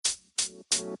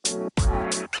Hey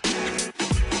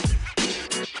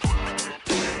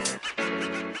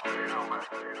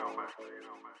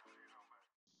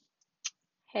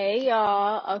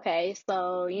y'all. Okay,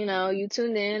 so you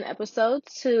tuned in episode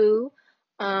 2.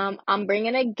 I'm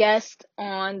bringing a guest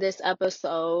on this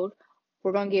episode.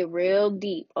 We're gonna get real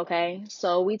deep, okay?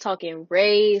 So we talking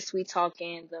race, we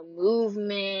talking the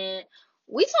movement,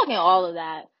 we talking all of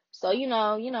that. So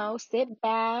sit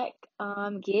back,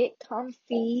 get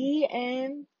comfy,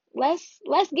 and let's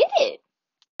get it.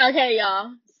 Okay,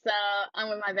 y'all. So I'm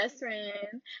with my best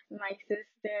friend, my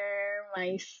sister,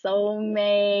 my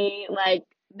soulmate. Like,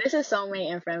 this is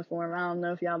soulmate in friend form. I don't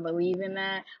know if y'all believe in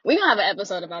that. We're gonna have an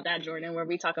episode about that, Jordan, where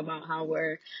we talk about how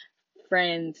we're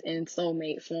friends in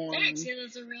soulmate form. That's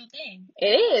a real thing. It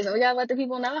is, and we gotta let the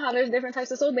people know how there's different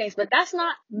types of soulmates, but that's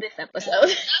not this episode.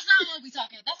 That's not what we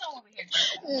talking. That's not what we're here to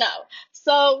talk about. No.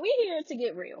 So we're here to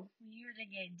get real. We're here to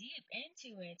get deep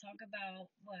into it. Talk about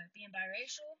what being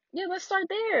biracial. Yeah, let's start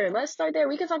there.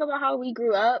 We can talk about how we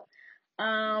grew up.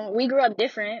 We grew up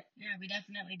different. Yeah, we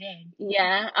definitely did.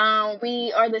 Yeah.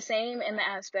 We are the same in the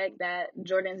aspect that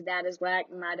Jordan's dad is black,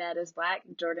 my dad is black,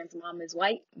 Jordan's mom is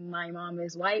white, my mom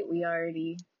is white. We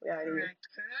already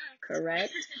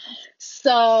correct.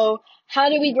 So how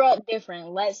did we grow up different?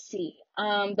 Let's see.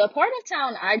 The part of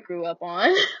town I grew up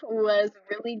on was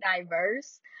really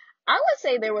diverse. I would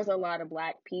say there was a lot of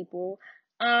black people.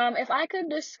 If I could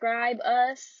describe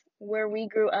us where we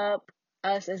grew up,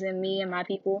 us as in me and my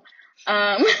people,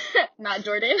 not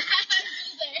Jordan.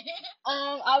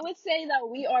 I would say that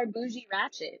we are bougie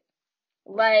ratchet.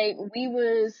 Like we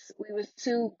was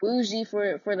too bougie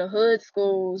for the hood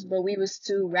schools, but we was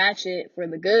too ratchet for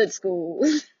the good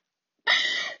schools.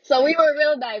 So we were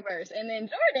real diverse. And then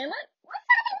Jordan, let's talk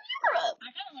about Europe. I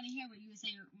kind of want to hear what you would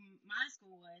say my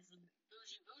school was.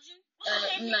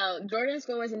 Bougie. No, Jordan's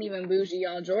school wasn't even bougie,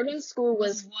 y'all. Jordan's school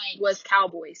was white. was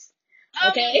cowboys. Oh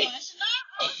Okay. my gosh, not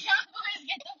all cowboys.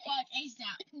 Get the fuck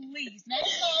ASAP, please. Let's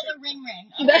call the ring.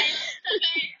 Okay.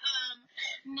 Okay.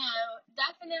 No,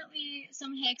 definitely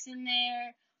some hicks in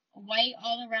there. White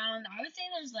all around. I would say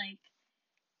there's like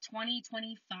 20,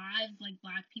 25 like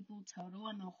black people total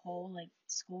in the whole like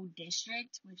school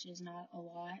district, which is not a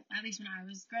lot. At least when I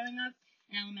was growing up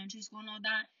in elementary school and all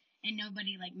that. And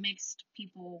nobody like mixed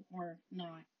people were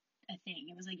not a thing.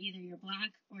 It was like either you're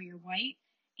black or you're white.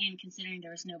 And considering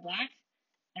there was no black,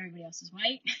 everybody else is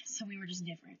white, so we were just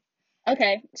different.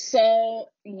 Okay, so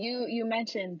you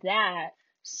mentioned that.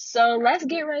 So let's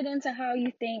get right into how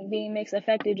you think being mixed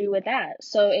affected you with that.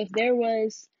 So if there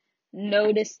was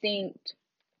no distinct,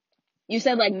 you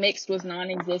said like mixed was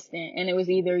non-existent and it was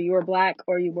either you were black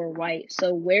or you were white.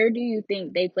 So where do you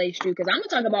think they placed you? Because I'm gonna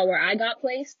talk about where I got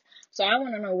placed. So I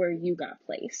want to know where you got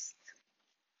placed.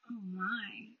 Oh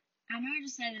my. I know I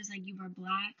just said it was like you were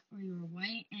black or you were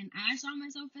white, and I saw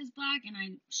myself as black, and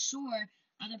I'm sure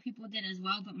other people did as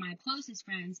well, but my closest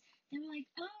friends, they were like,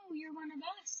 oh, you're one of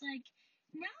us. Like,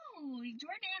 no,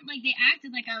 Jordan. Like, they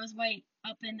acted like I was white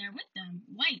up in there with them.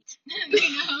 White.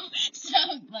 So,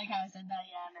 like how I said that,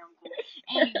 yeah, no, I'm cool.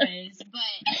 Anyways,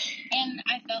 and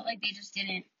I felt like they just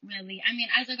didn't really, I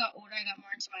mean, as I got older, I got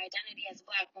more into my identity as a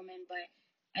black woman, but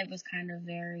it was kind of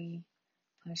very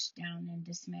pushed down and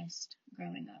dismissed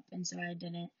growing up, and so I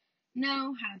didn't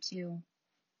know how to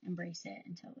embrace it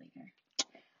until later.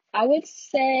 I would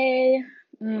say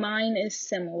mine is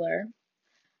similar.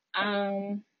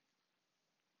 Um,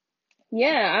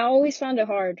 yeah, I always found it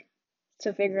hard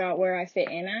to figure out where I fit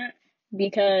in at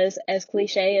because as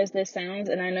cliche as this sounds,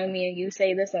 and I know me and you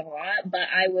say this a lot, but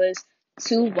I was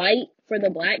too white for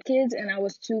the black kids and I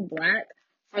was too black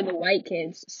for the white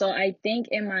kids. So I think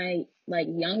in my like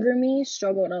younger me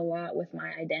struggled a lot with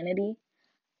my identity.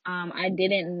 I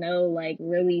didn't know like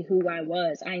really who I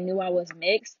was. I knew I was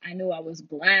mixed. I knew I was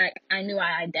black. I knew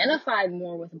I identified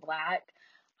more with black.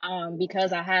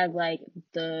 Because I had like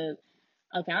the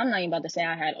okay, I'm not even about to say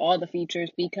I had all the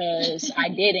features because I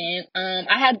didn't.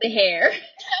 I had the hair.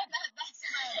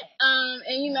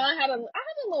 And I had a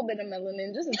little bit of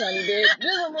melanin, just a tiny bit,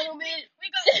 just a little bit. We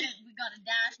got a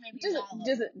dash, maybe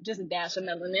just a dash of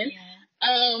melanin.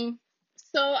 Yeah.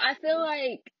 So I feel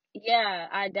like yeah,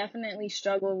 I definitely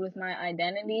struggled with my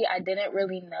identity. I didn't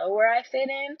really know where I fit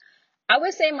in. I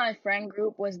would say my friend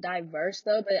group was diverse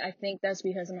though, but I think that's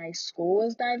because my school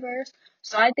was diverse.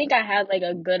 So I think I had like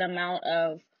a good amount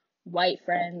of white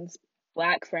friends,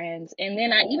 black friends, and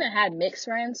then I even had mixed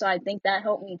friends, so I think that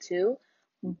helped me too.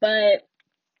 But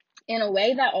in a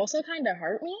way that also kind of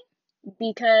hurt me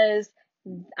because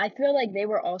I feel like they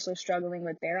were also struggling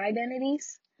with their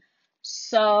identities.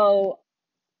 So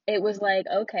it was like,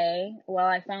 okay, well,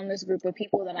 I found this group of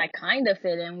people that I kind of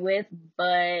fit in with,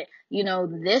 but,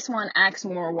 this one acts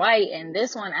more white and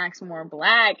this one acts more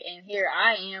black. And here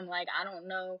I am, like, I don't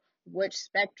know which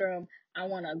spectrum I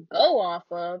want to go off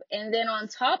of. And then on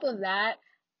top of that,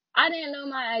 I didn't know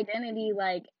my identity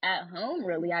like at home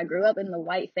really. I grew up in the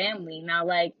white family. Now,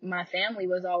 like, my family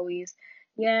was always,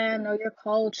 yeah, know your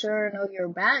culture, know your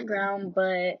background,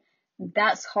 but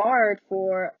that's hard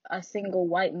for a single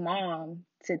white mom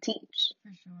to teach.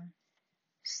 For sure.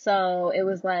 So it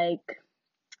was like,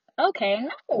 okay, now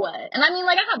what? And I mean,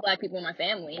 like, I have black people in my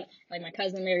family. Like, my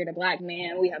cousin married a black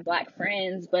man. We have black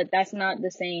friends, but that's not the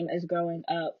same as growing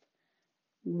up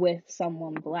with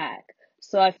someone black.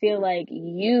 So I feel like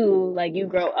you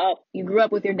grew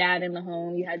up with your dad in the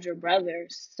home, you had your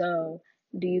brothers. So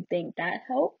do you think that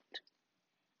helped?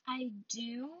 I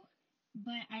do,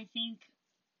 but I think,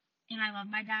 and I love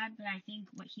my dad, but I think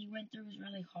what he went through was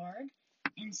really hard.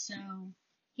 And so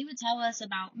he would tell us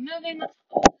about moving with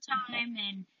all the time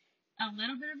and a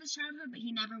little bit of his childhood, but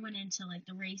he never went into like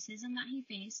the racism that he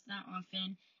faced that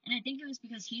often. And I think it was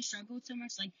because he struggled so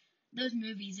much. Like those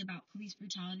movies about police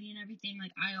brutality and everything,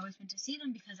 like I always went to see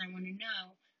them because I want to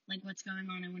know like what's going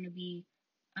on. I want to be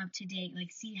up to date,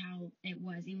 like see how it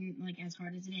was, even like as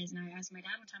hard as it is. And I asked my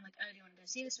dad one time, like, oh, do you want to go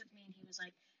see this with me? And he was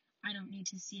like, I don't need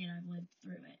to see it. I've lived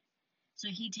through it. So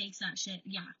he takes that shit,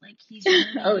 yeah, like he's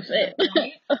really Oh shit.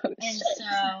 right. Oh, And shit.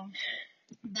 so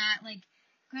that like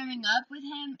growing up with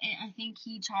him, I think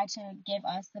he tried to give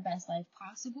us the best life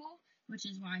possible, which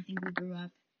is why I think we grew up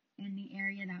in the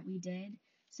area that we did.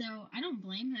 So I don't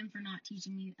blame him for not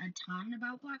teaching me a ton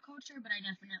about black culture, but I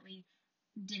definitely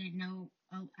didn't know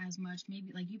as much.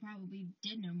 Maybe like you probably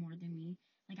did know more than me.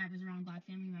 Like I was around black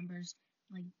family members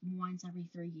like once every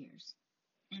 3 years,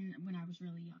 and when I was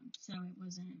really young, so it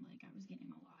wasn't like I was getting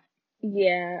a lot.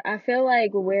 Yeah, I feel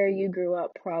like where you grew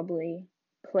up probably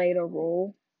played a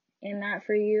role in that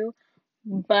for you.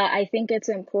 But I think it's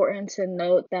important to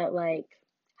note that, like,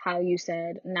 how you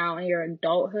said now in your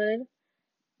adulthood,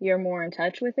 you're more in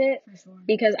touch with it. For sure.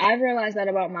 Because I've realized that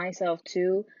about myself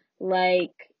too.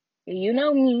 Like, you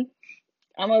know me,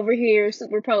 I'm over here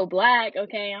super pro black,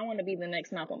 okay? I want to be the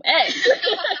next Malcolm X.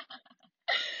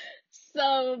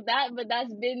 But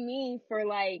that's been me for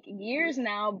like years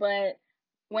now. But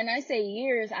when I say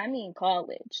years, I mean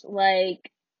college.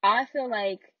 Like, I feel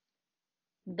like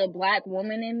the black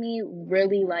woman in me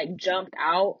really like jumped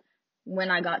out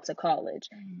when I got to college.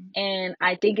 And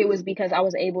I think it was because I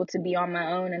was able to be on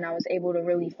my own and I was able to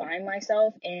really find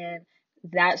myself, and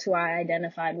that's who I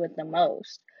identified with the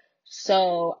most.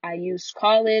 So I used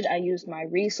college, I used my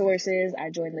resources, I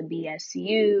joined the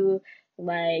BSU,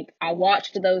 like I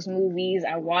watched those movies,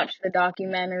 I watched the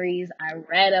documentaries, I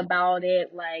read about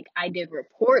it, like I did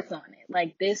reports on it.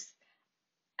 Like this,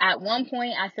 at one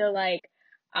point, I feel like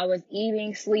I was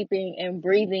eating, sleeping, and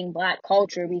breathing black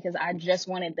culture because I just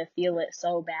wanted to feel it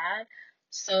so bad.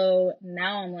 So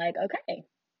now I'm like, okay,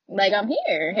 like I'm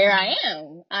here. Here I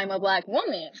am. I'm a black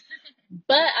woman.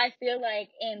 But I feel like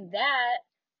in that,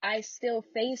 I still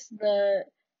face the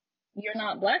you're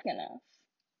not black enough.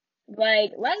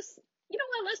 Like, you know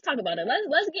what? Let's talk about it.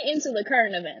 Let's get into the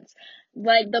current events.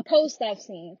 Like the post I've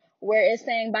seen where it's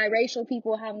saying biracial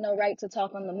people have no right to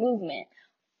talk on the movement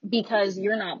because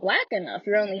you're not black enough.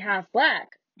 You're only half black.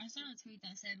 I saw a tweet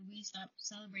that said we stopped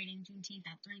celebrating Juneteenth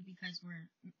at 3 because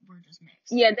we're just mixed.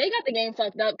 Yeah, they got the game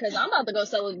fucked up because I'm about to go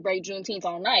celebrate Juneteenth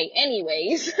all night,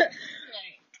 anyways.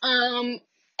 Right.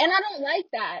 And I don't like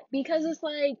that because it's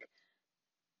like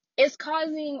it's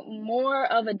causing more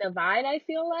of a divide, I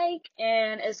feel like,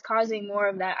 and it's causing more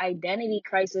of that identity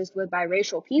crisis with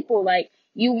biracial people. Like,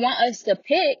 you want us to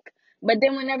pick, but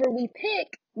then whenever we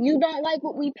pick, you don't like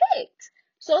what we picked.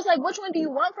 So it's like, which one do you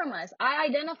want from us? I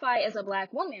identify as a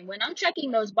black woman. When I'm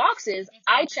checking those boxes,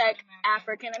 I check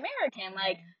African American.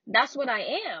 Like, that's what I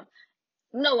am.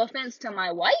 No offense to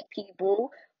my white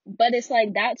people, but it's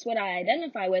like that's what I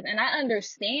identify with. And I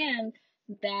understand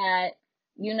that,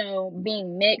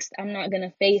 being mixed, I'm not going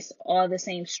to face all the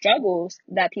same struggles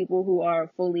that people who are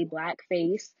fully black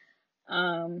face.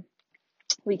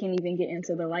 We can even get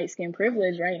into the light skin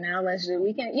privilege right now. Let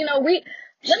me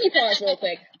pause real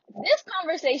quick. This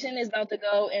conversation is about to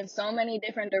go in so many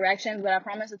different directions, but I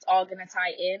promise it's all going to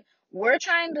tie in. We're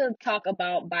trying to talk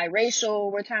about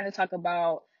biracial. We're trying to talk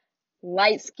about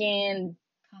light skin,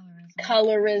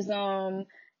 colorism,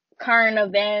 current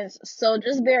events. So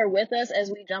just bear with us as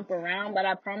we jump around, but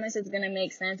I promise it's going to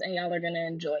make sense and y'all are going to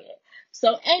enjoy it.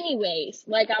 So anyways,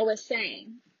 like I was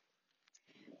saying,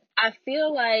 I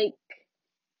feel like,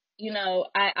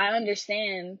 I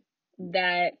understand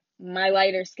that my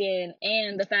lighter skin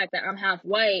and the fact that I'm half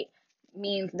white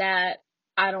means that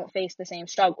I don't face the same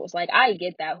struggles. Like, I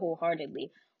get that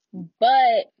wholeheartedly.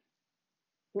 But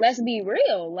let's be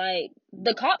real, like,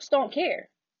 the cops don't care.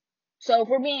 So if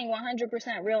we're being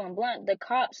 100% real and blunt, the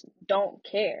cops don't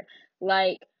care.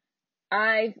 Like,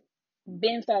 I've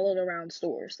been followed around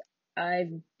stores.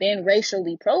 I've been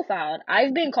racially profiled.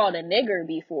 I've been called a nigger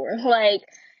before. Like,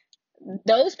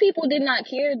 those people did not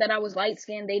care that I was light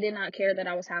skinned. They did not care that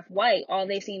I was half white. All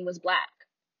they seen was black.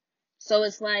 So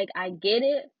it's like, I get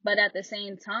it, but at the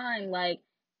same time, like,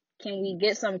 can we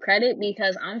get some credit?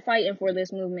 Because I'm fighting for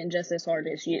this movement just as hard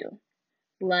as you.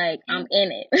 Like, I'm in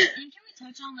it. And can we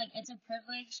touch on, like, it's a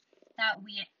privilege that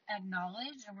we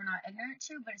acknowledge and we're not ignorant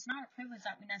to, but it's not a privilege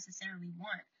that we necessarily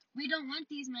want. We don't want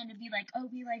these men to be like, oh,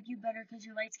 we like you better because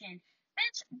you're light skinned.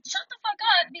 Bitch, shut the fuck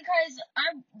up, because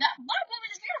that black woman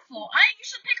is beautiful. You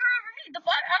should pick her over me. The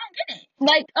fuck? I don't get it.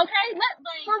 Like, okay,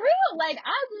 for real, like,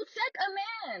 I will check a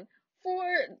man for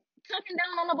talking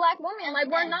down on a black woman. Like,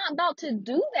 we're not about to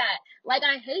do that. Like,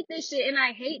 I hate this shit, and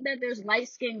I hate that there's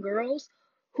light-skinned girls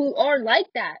who are like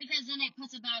that. Because then it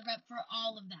puts a bad rep for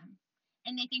all of them.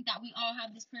 And they think that we all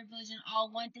have this privilege and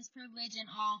all want this privilege and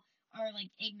all are, like,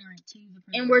 ignorant to the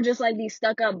privilege. And we're just, like, these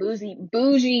stuck-up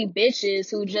bougie bitches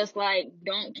who just, like,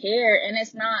 don't care. And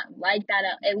it's not like that,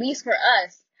 at least for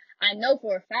us. I know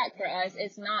for a fact for us,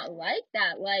 it's not like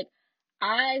that. Like,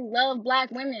 I love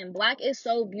black women. Black is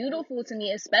so beautiful to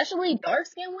me, especially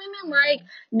dark-skinned women. Like,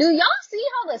 do y'all see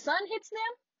how the sun hits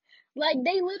them? Like,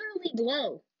 they literally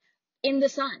glow in the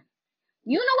sun.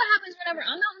 You know what happens whenever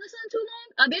I'm out in the sun too long?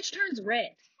 A bitch turns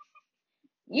red.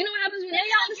 You know what happens when you're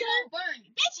out in the sun? Burn.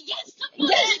 Bitch, yes, the fuck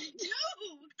yes.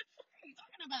 Dude. What the fuck are you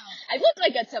talking about? I look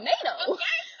like a tomato.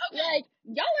 Okay. Like,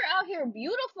 y'all are out here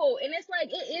beautiful, and it's like,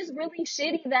 it is really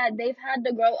shitty that they've had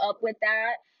to grow up with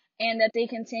that, and that they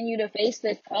continue to face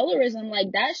this colorism.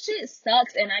 Like, that shit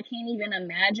sucks, and I can't even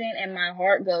imagine, and my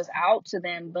heart goes out to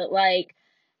them. But, like,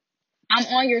 I'm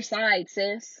on your side,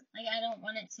 sis. Like, I don't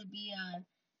want it to be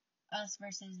us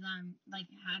versus them. Like,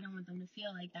 I don't want them to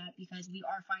feel like that, because we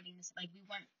are fighting this. Like, we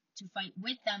want to fight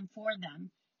with them, for them,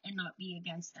 and not be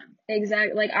against them.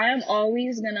 Exactly. Like, I am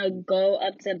always gonna go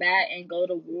up to bat and go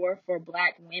to war for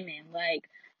black women. Like,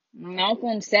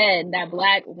 Malcolm said that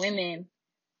black women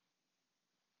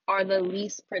are the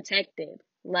least protected.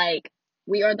 Like,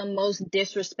 we are the most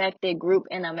disrespected group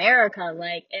in America.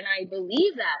 Like, and I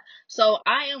believe that. So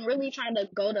I am really trying to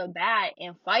go to bat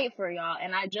and fight for y'all.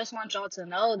 And I just want y'all to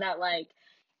know that, like,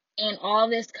 in all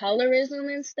this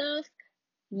colorism and stuff,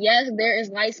 yes, there is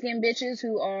light-skinned bitches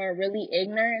who are really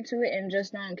ignorant to it and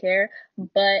just don't care,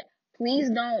 but please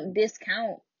don't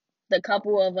discount the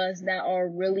couple of us that are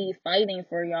really fighting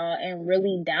for y'all and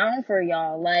really down for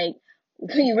y'all. Like,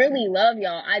 we really love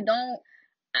y'all.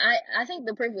 I think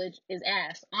the privilege is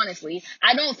ass, honestly.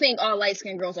 I don't think all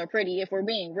light-skinned girls are pretty, if we're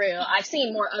being real. I've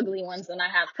seen more ugly ones than I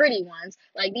have pretty ones.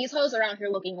 Like, these hoes are out here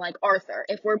looking like Arthur,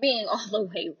 if we're being all the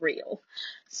way real.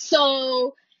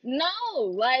 So, no,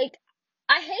 like,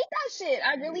 I hate that shit.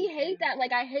 I really hate that.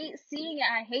 Like, I hate seeing it.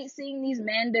 I hate seeing these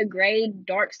men degrade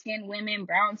dark-skinned women,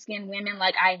 brown-skinned women.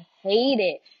 Like, I hate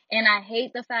it. And I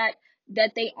hate the fact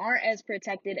that they aren't as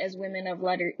protected as women of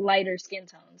lighter skin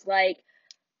tones. Like,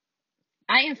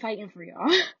 I am fighting for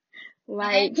y'all.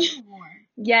 Like,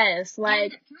 yes,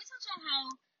 like. Can we touch on how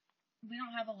we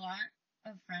don't have a lot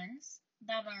of friends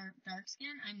that are dark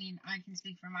skinned? I mean, I can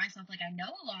speak for myself. Like, I know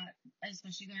a lot,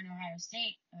 especially going to Ohio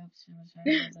State. Oops,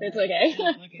 it's okay.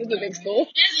 It's a big school.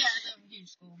 Yeah, it's a huge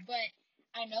school. But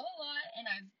I know a lot, and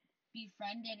I've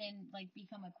befriended and, like,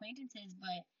 become acquaintances,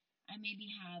 but I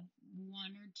maybe have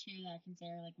one or two that I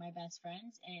consider, like, my best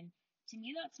friends. And to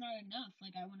me, that's not enough.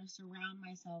 Like, I want to surround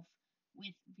myself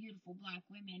with beautiful black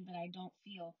women, but I don't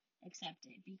feel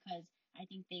accepted, because I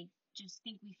think they just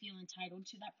think we feel entitled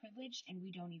to that privilege, and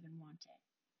we don't even want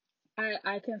it.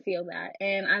 I can feel that.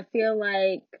 And I feel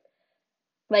like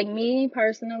me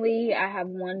personally, I have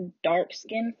one dark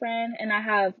skinned friend and I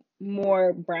have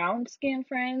more brown skinned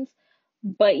friends.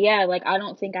 But yeah, like, I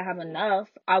don't think I have enough.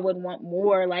 I would want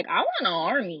more. Like, I want an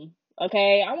army.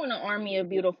 Okay, I want an army of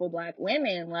beautiful black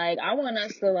women. Like, I want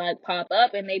us to, like, pop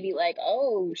up and they be like,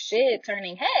 oh shit,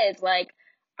 turning heads. Like,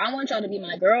 I want y'all to be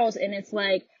my girls. And it's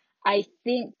like, I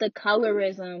think the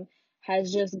colorism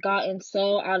has just gotten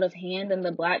so out of hand in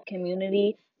the black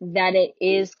community that it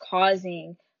is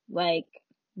causing, like,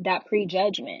 that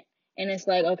prejudgment. And it's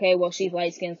like, okay, well, she's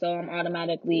light skinned, so I'm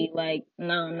automatically like,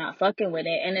 no, I'm not fucking with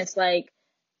it. And it's like,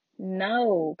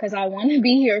 no, because I want to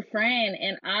be your friend.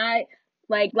 And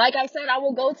like I said, I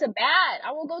will go to bat.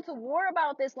 I will go to war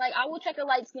about this. Like, I will check a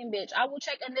light skinned bitch. I will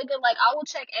check a nigga. Like, I will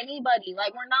check anybody.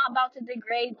 Like, we're not about to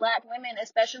degrade black women,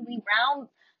 especially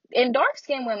and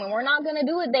dark-skinned women, we're not gonna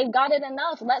do it. They've got it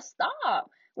enough. Let's stop.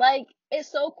 Like,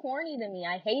 it's so corny to me.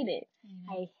 I hate it.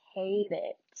 I hate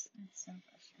it. It's so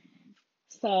frustrating.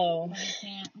 So But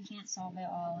we can't solve it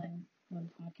all in one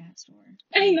podcast or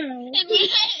I know.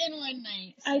 in one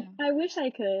night. So. I wish I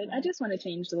could. I just want to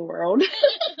change the world. Vote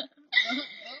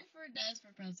for Des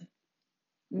for president.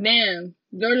 Man,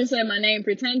 Jordan said my name.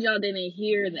 Pretend y'all didn't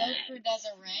hear that. Vote for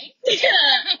Desiree.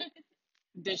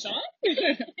 Deshaun?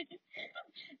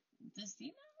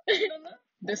 Destina? I don't know.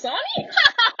 Dasani?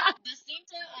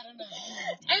 Jacinta? I don't know.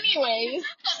 Anyways,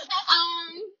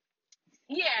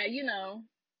 yeah, you know,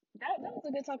 that was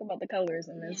a good talk about the colors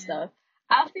and this stuff.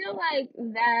 I feel like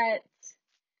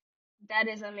that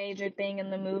is a major thing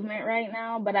in the movement right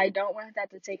now, but I don't want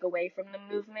that to take away from the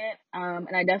movement.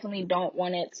 And I definitely don't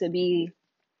want it to be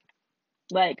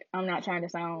like, I'm not trying to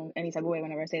sound any type of way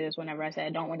whenever I say this, whenever I say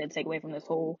I don't want it to take away from this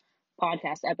whole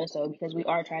podcast episode, because we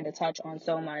are trying to touch on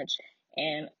so much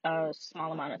in a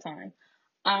small amount of time.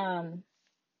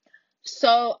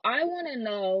 So I want to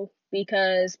know,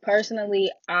 because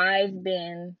personally I've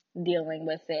been dealing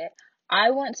with it.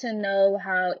 I want to know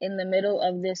how, in the middle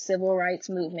of this civil rights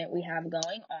movement we have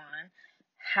going on,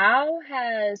 how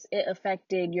has it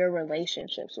affected your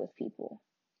relationships with people?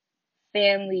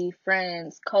 Family,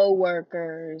 friends,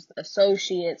 co-workers,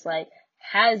 associates, like,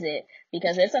 has it?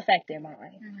 Because it's affected mine.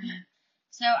 Mm-hmm.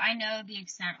 So I know the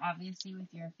extent, obviously, with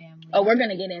your family. Oh, we're going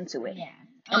to get into it. Yeah.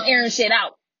 I'm airing shit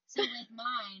out. So with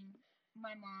mine,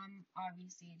 my mom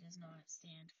obviously does not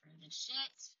stand for the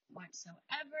shit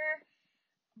whatsoever.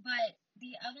 But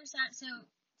the other side, so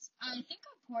I think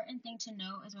an important thing to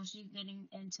know, especially getting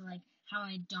into like how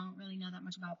I don't really know that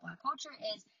much about Black culture,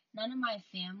 is none of my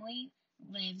family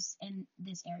lives in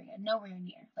this area, nowhere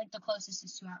near. Like, the closest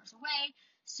is 2 hours away.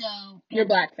 So your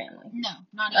Black family? No,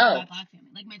 not even my Black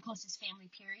family. Like, my closest family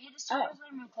period is 2 hours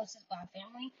away. My closest Black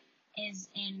family is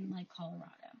in like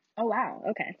Colorado. Oh wow,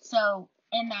 okay. So,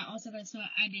 and that also goes, so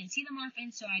I didn't see them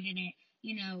often, so I didn't,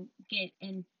 get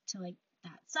into like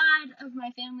that side of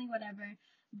my family, whatever.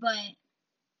 But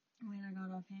when I got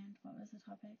offhand, what was the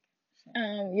topic?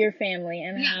 Your family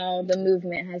and how the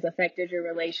movement has affected your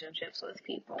relationships with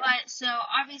people. But so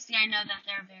obviously I know that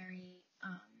they're very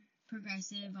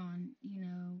progressive on,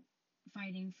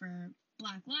 fighting for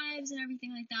Black lives and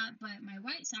everything like that. But my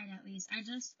white side, at least, I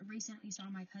just recently saw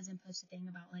my cousin post a thing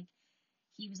about, like,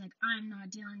 he was like, I'm not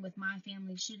dealing with my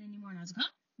family shit anymore. And I was like,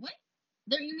 huh? What?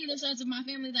 You mean there's sides of my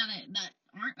family that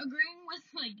aren't agreeing with,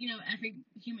 like, every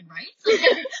human rights?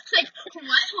 Like,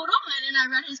 what? Hold on. And I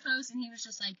read his post, and he was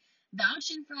just, like,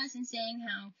 vouching for us and saying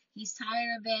how he's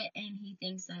tired of it and he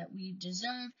thinks that we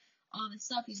deserve all this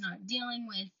stuff. He's not dealing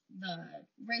with the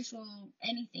racial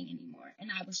anything anymore.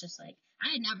 And I was just like,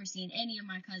 I had never seen any of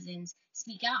my cousins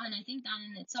speak out, and I think that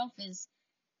in itself is,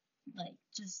 like,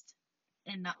 just...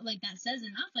 And that, like, that says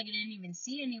enough. Like, I didn't even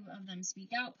see any of them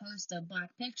speak out, post a Black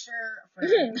picture for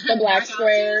the Black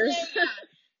squares. Yeah.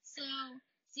 So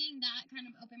seeing that kind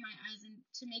of opened my eyes and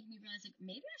to make me realize, like,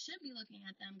 maybe I should be looking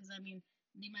at them, because I mean,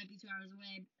 they might be 2 hours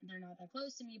away, they're not that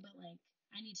close to me, but, like,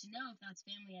 I need to know if that's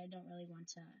family I don't really want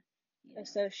to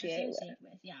associate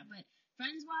with. Yeah, but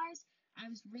friends wise, I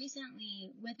was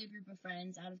recently with a group of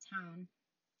friends out of town,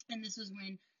 and this was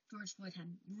when George Floyd had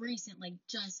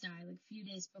just died, like, a few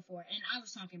days before, and I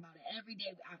was talking about it every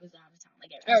day I was out of town.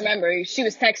 Like, I remember she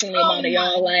was texting me about it,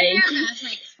 y'all, like.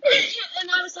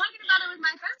 And I was talking about it with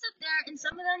my friends up there, and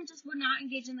some of them just would not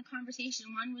engage in the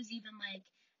conversation. One was even like,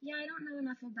 yeah, I don't know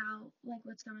enough about, like,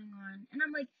 what's going on. And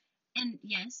I'm like, and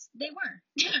yes, they were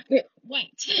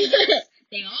white. Yes,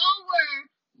 they all were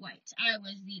white. I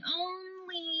was the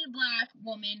only Black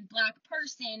woman, Black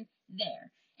person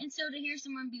there. And so to hear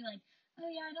someone be like, oh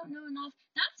yeah, I don't know enough,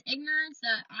 that's ignorance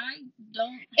that I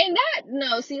don't...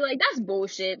 And that's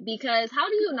bullshit, because how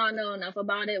do you not know enough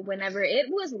about it whenever it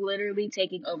was literally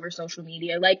taking over social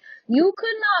media? Like, you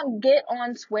could not get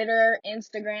on Twitter,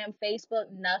 Instagram, Facebook,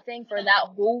 nothing for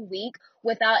that whole week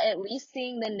without at least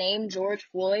seeing the name George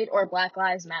Floyd or Black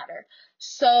Lives Matter.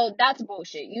 So that's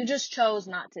bullshit. You just chose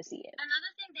not to see it.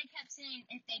 Another thing they kept saying,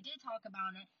 if they did talk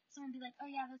about it, someone would be like, oh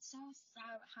yeah, that's so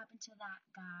sad what happened to that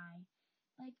guy.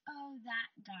 Like, oh, that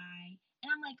guy.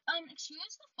 And I'm like,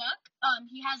 excuse the fuck?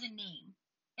 He has a name.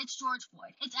 It's George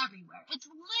Floyd. It's everywhere. It's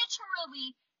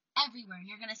literally everywhere. And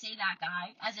you're gonna say that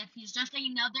guy as if he's just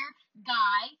another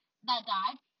guy that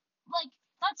died. Like,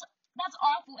 that's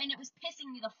awful, and it was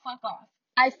pissing me the fuck off.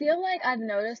 I feel like I've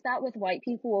noticed that with white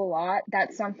people a lot.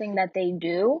 That's something that they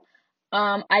do.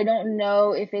 I don't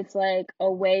know if it's like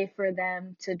a way for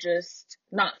them to just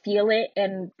not feel it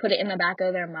and put it in the back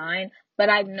of their mind. But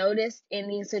I've noticed in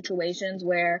these situations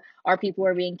where our people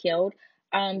are being killed,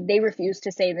 they refuse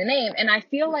to say the name. And I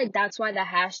feel like that's why the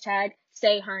hashtag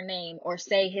say her name or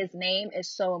say his name is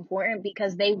so important,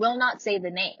 because they will not say the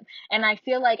name. And I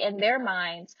feel like in their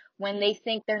minds, when they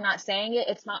think they're not saying it,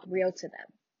 it's not real to them.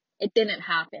 It didn't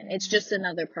happen. It's just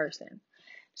another person.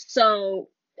 So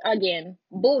again,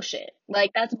 bullshit.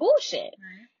 Like, that's bullshit.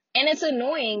 Right. And it's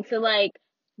annoying to like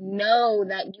know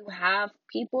that you have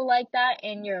people like that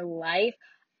in your life.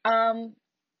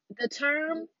 The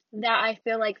term that I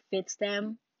feel like fits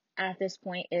them at this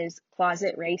point is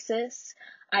closet racist.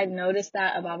 I've noticed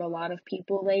that about a lot of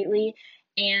people lately.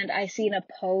 And I seen a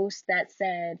post that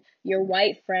said, your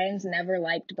white friends never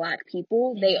liked black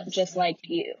people, they just liked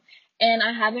you. And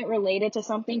I haven't related to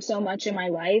something so much in my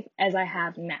life as I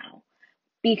have now.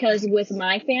 Because with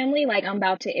my family, like, I'm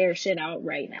about to air shit out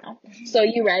right now. So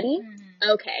you ready?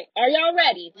 Okay. Are y'all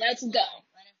ready? Let's go.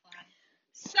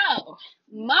 So,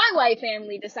 my white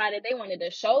family decided they wanted to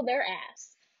show their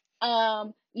ass.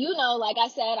 Like I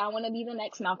said, I want to be the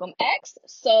next Malcolm X.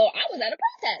 So I was at a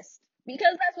protest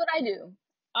because that's what I do.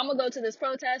 I'm going to go to this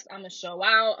protest. I'm going to show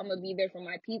out. I'm going to be there for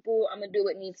my people. I'm going to do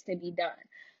what needs to be done.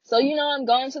 So, I'm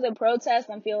going to the protest.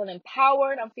 I'm feeling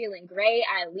empowered. I'm feeling great.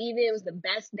 I leave it. It was the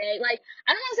best day. Like,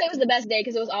 I don't want to say it was the best day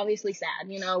because it was obviously sad.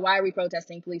 Why are we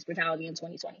protesting police brutality in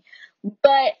 2020?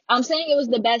 But I'm saying it was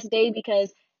the best day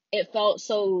because it felt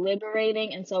so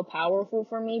liberating and so powerful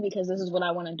for me, because this is what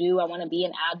I want to do. I want to be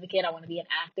an advocate. I want to be an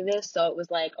activist. So it was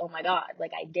like, oh my God,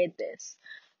 like, I did this.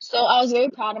 So I was very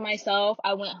proud of myself.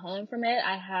 I went home from it.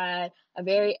 I had a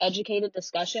very educated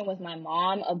discussion with my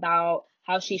mom about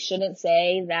how she shouldn't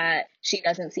say that she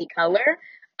doesn't see color.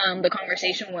 The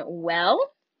conversation went well.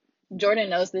 Jordan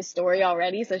knows this story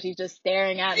already, so she's just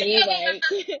staring at me like,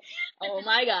 oh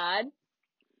my God.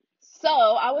 So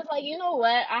I was like, you know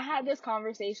what? I had this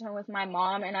conversation with my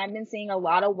mom, and I've been seeing a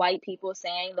lot of white people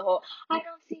saying the whole, I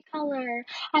don't see color.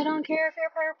 I don't care if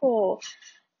you're purple.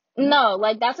 No,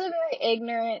 like, that's a very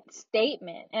ignorant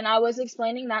statement. And I was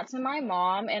explaining that to my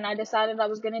mom, and I decided I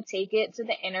was going to take it to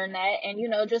the internet and,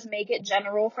 just make it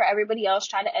general for everybody else,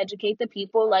 try to educate the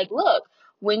people. Like, look,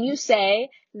 when you say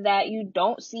that you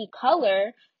don't see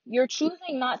color, you're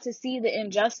choosing not to see the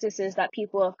injustices that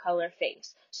people of color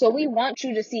face. So we want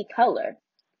you to see color,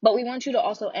 but we want you to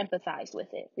also empathize with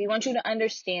it. We want you to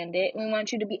understand it. We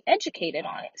want you to be educated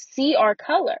on it. See our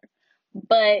color,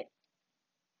 but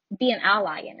be an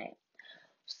ally in it.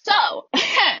 So,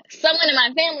 someone in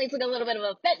my family took a little bit of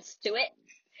offense to it.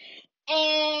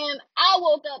 And I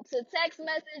woke up to text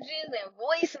messages and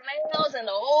voicemails and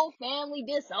the whole family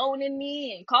disowning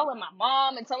me and calling my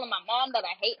mom and telling my mom that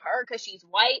I hate her because she's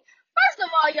white. First of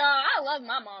all, y'all, I love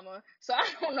my mama, so I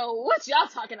don't know what y'all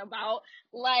talking about.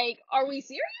 Like, are we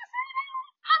serious?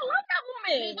 I love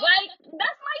that woman. Like,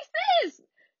 that's my sis.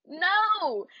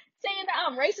 No. Saying that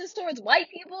I'm racist towards white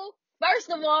people, first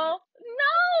of all,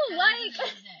 no. Like,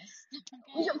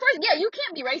 first, yeah, you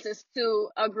can't be racist to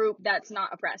a group that's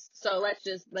not oppressed. So let's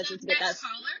just get that.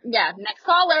 Yeah, next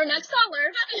caller.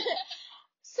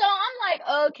 So I'm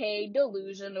like, okay,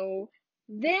 delusional.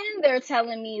 Then they're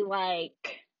telling me,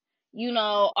 like,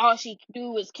 all she could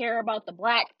do is care about the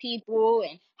black people,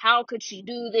 and how could she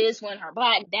do this when her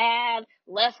black dad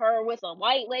left her with a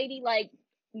white lady? Like,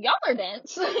 y'all are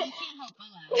dense.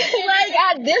 Like,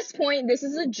 at this point, this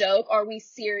is a joke. Are we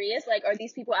serious? Like, are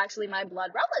these people actually my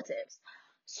blood relatives?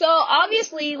 So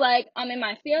obviously, like, I'm in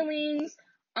my feelings.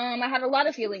 I had a lot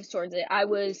of feelings towards it. I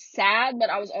was sad, but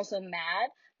I was also mad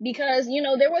because,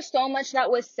 there was so much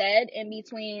that was said in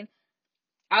between,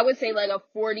 I would say, like, a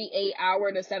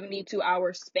 48-hour to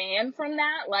 72-hour span from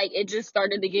that. Like, it just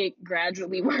started to get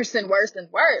gradually worse and worse and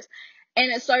worse.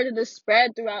 And it started to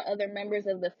spread throughout other members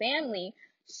of the family.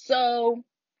 So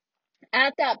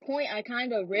at that point, I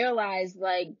kind of realized,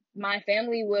 like, my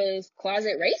family was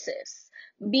closet racist,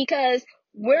 because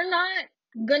we're not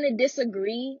going to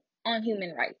disagree on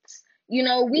human rights.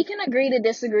 We can agree to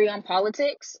disagree on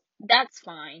politics. That's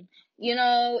fine.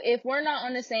 If we're not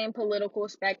on the same political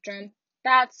spectrum,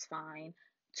 that's fine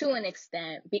to an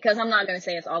extent, because I'm not going to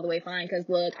say it's all the way fine, because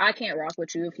look, I can't rock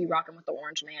with you if you rocking with the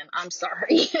orange man. I'm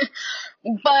sorry.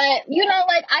 But,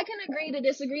 like, I can agree to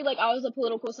disagree. Like, I was a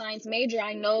political science major.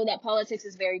 I know that politics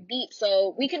is very deep,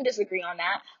 so we can disagree on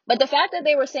that. But the fact that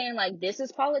they were saying, like, this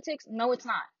is politics, no, it's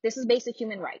not. This is basic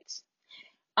human rights.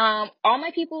 All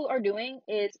my people are doing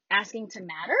is asking to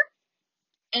matter,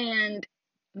 and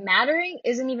mattering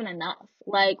isn't even enough.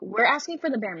 Like, we're asking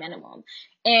for the bare minimum,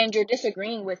 and you're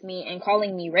disagreeing with me and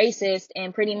calling me racist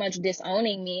and pretty much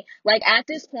disowning me. Like, at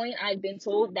this point, I've been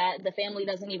told that the family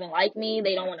doesn't even like me.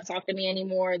 They don't want to talk to me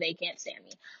anymore. They can't stand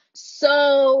me.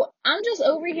 So I'm just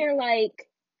over here like,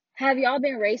 have y'all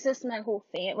been racist my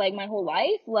whole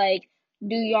life? Like,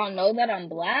 do y'all know that I'm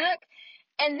black?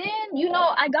 And then,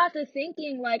 I got to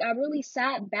thinking, like, I really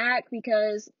sat back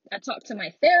because I talked to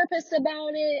my therapist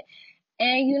about it.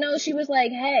 And, she was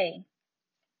like, hey,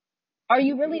 are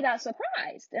you really that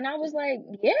surprised? And I was like,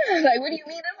 yeah, like, what do you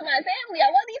mean? This is my family.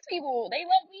 I love these people. They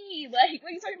love me. Like,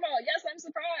 what are you talking about? Yes, I'm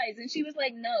surprised. And she was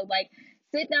like, no, like,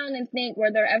 sit down and think,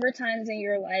 were there ever times in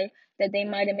your life that they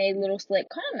might have made little slick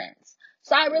comments?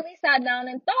 So I really sat down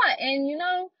and thought,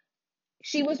 and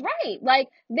she was right. Like,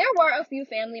 there were a few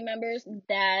family members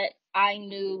that I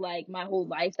knew, like, my whole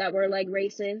life that were, like,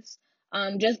 racist.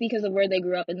 Just because of where they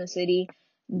grew up in the city.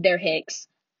 They're Hicks.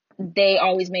 They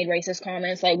always made racist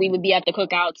comments. Like, we would be at the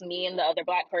cookouts, me and the other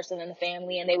black person in the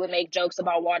family, and they would make jokes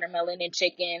about watermelon and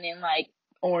chicken and, like,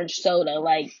 orange soda,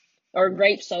 like, or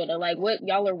grape soda. Like, what?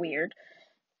 Y'all are weird.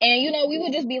 And, we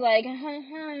would just be like,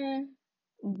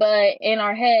 but in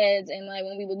our heads, and, like,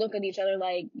 when we would look at each other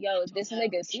like, yo, is this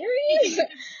nigga serious?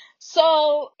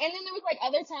 So, and then there was, like,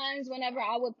 other times whenever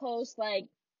I would post, like,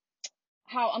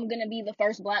 how I'm gonna be the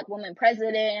first black woman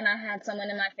president, and I had someone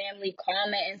in my family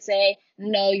comment and say,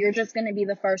 no, you're just gonna be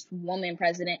the first woman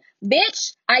president.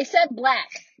 Bitch, I said black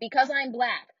because I'm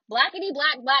black. Blackity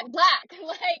black, black, black.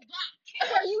 Like,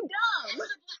 are you dumb?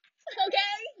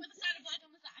 Okay? With a side of black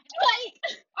on the side. Like,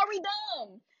 are we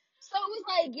dumb? So it was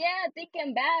like, yeah,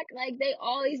 thinking back, like, they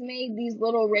always made these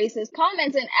little racist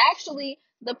comments, and actually,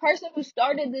 the person who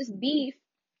started this beef,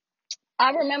 I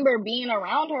remember being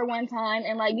around her one time,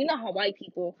 and, like, you know how white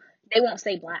people, they won't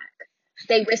say black.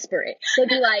 They whisper it. They'll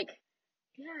be like,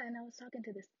 yeah, and I was talking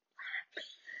to this.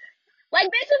 Like,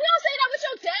 bitch, if you don't say that with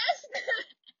your chest.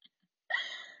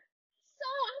 So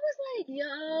I was like,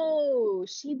 yo,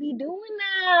 she be doing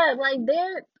that. Like,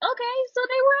 okay, so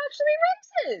they were actually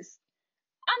racist.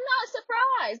 I'm not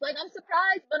surprised. Like, I'm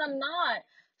surprised, but I'm not.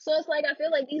 So it's like, I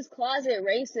feel like these closet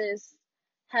racists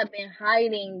have been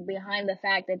hiding behind the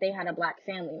fact that they had a black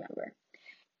family member.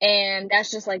 And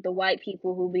that's just like the white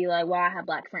people who be like, well, I have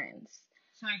black friends.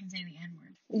 So I can say the N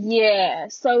word. Yeah.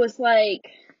 So it's like,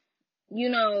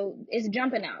 it's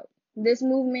jumping out. This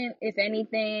movement, if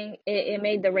anything, it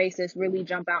made the racists really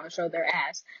jump out and show their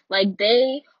ass. Like,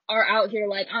 they are out here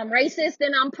like, I'm racist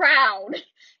and I'm proud.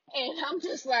 And I'm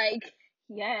just like,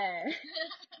 yeah.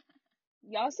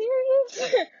 Y'all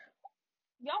serious?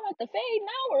 Y'all want the fade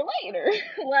now or later?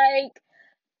 Like,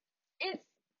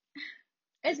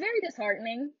 it's very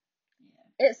disheartening.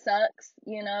 It sucks,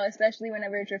 especially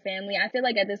whenever it's your family. I feel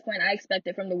like at this point I expect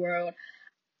it from the world.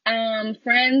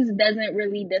 Friends doesn't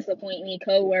really disappoint me.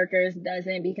 Coworkers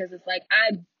doesn't, because it's like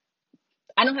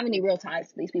I don't have any real ties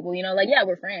to these people, like, yeah,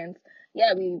 we're friends.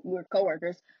 Yeah, we're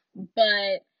coworkers.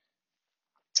 But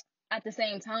at the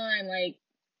same time, like,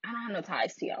 I don't have no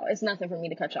ties to y'all. It's nothing for me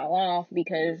to cut y'all off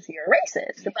because you're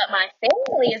racist. But my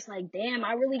family, it's like, damn,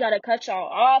 I really gotta cut y'all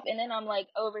off. And then I'm like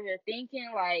over here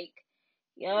thinking like,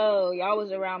 yo, y'all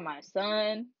was around my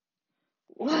son.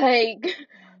 Like,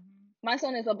 my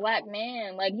son is a black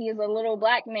man. Like, he is a little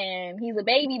black man. He's a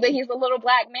baby, but he's a little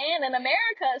black man in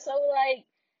America. So, like,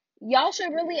 y'all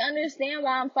should really understand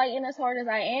why I'm fighting as hard as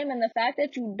I am. And the fact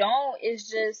that you don't is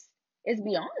just, it's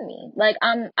beyond me. Like,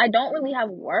 I don't really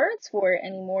have words for it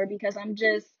anymore because I'm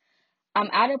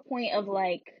at a point of,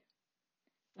 like,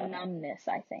 numbness,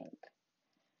 I think.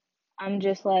 I'm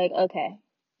just like, okay,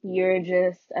 you're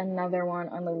just another one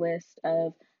on the list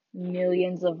of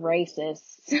millions of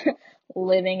racists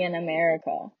living in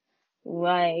America.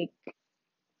 Like,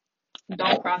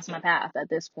 don't cross my path at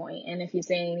this point. And if you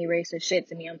say any racist shit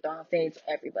to me, I'm throwing fades to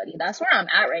everybody. That's where I'm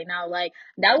at right now. Like,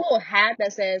 that little hat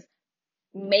that says,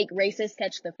 make racists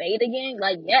catch the fade again.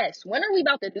 Like, yes, when are we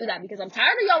about to do that? Because I'm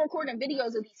tired of y'all recording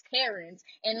videos of these Karens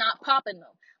and not popping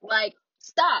them. Like,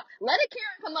 stop. Let a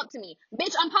Karen come up to me.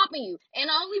 Bitch, I'm popping you. And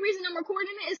the only reason I'm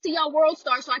recording it is to y'all world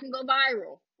star so I can go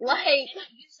viral. Like,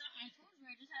 You saw, I told you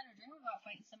I just had a dream about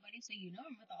fighting somebody, so you know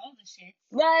I'm with all the shit.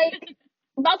 like,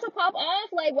 about to pop off.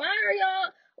 Like, why are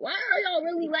y'all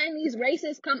really letting these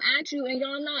racists come at you and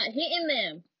y'all not hitting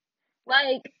them?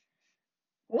 Like,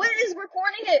 what is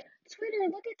recording it? Twitter,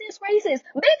 look at this racist.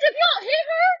 Bitch, if y'all hit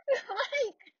her,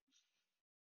 like,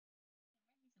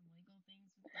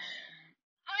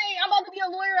 I'm about to be a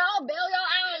lawyer. I'll bail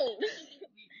y'all out.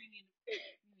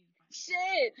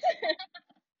 Shit.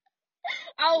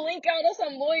 I'll link y'all to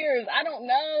some lawyers. I don't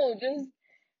know. Just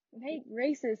make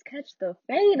racists catch the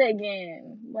fade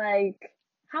again. Like,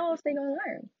 how else they gonna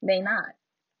learn? They not.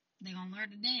 They gonna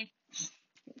learn today.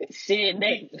 Shit,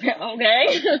 they okay.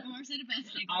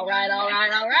 All right.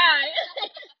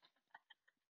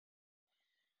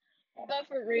 But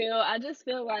for real, I just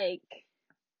feel like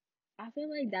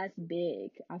that's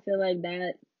big. I feel like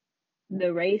the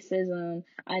racism.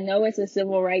 I know it's a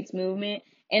civil rights movement,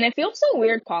 and it feels so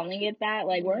weird calling it that.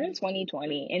 Like, we're in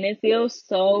 2020, and it feels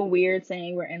so weird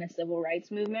saying we're in a civil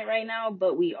rights movement right now,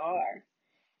 but we are.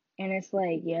 And it's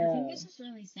like, I yeah. think it's just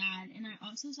really sad. And I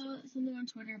also saw something on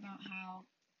Twitter about how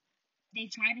they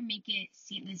try to make it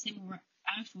seem the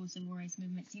actual civil rights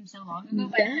movement seem so long ago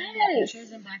by putting the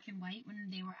pictures in black and white when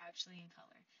they were actually in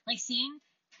color. Like, seeing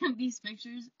these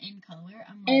pictures in color,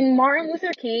 I'm like, And Martin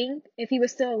Luther King, if he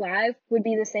was still alive, would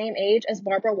be the same age as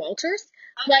Barbara Walters.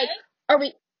 okay. Like, are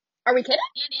we kidding?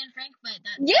 And Anne Frank, but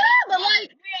that. Yeah, but like,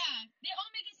 yeah, they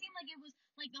all make it seem like it was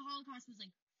like the Holocaust was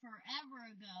like forever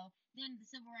ago. Then the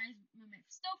civil rights movement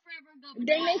still forever ago. But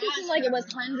they make it seem like it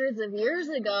was hundreds of years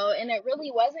ago, and it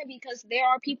really wasn't, because there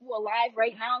are people alive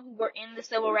right now who were in the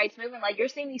civil rights movement. Like, you're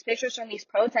seeing these pictures from these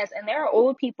protests, and there are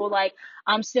old people like,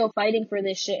 I'm still fighting for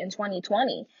this shit in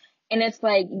 2020. And it's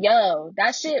like, yo,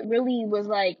 that shit really was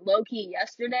like low key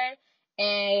yesterday,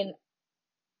 and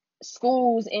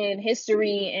schools and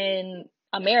history in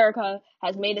America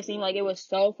has made it seem like it was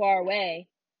so far away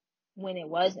when it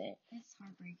wasn't. It's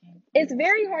heartbreaking. It's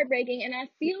very heartbreaking, and I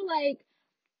feel like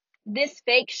this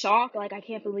fake shock, like, I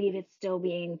can't believe it's still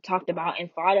being talked about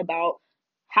and thought about.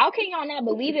 How can y'all not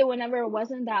believe it whenever it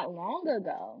wasn't that long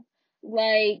ago?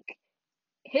 Like,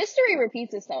 history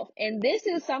repeats itself, and this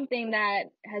is something that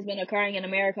has been occurring in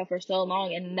America for so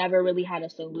long and never really had a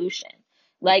solution.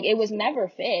 Like, it was never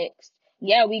fixed.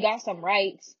 Yeah, we got some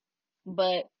rights,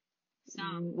 but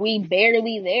we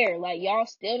barely there. Like, y'all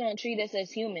still don't treat us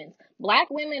as humans. Black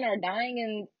women are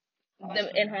dying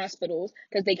in hospitals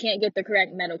because they can't get the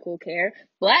correct medical care.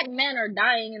 Black men are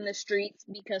dying in the streets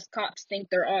because cops think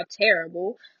they're all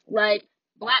terrible. Like,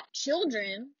 black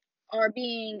children are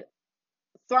being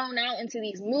thrown out into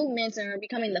these movements and are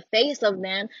becoming the face of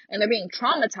them, and they're being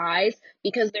traumatized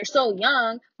because they're so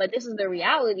young, but this is the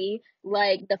reality.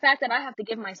 Like, the fact that I have to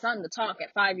give my son the talk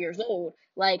at 5 years old,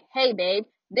 like, hey babe,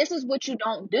 this is what you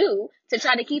don't do, to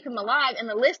try to keep him alive, and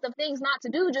the list of things not to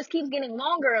do just keeps getting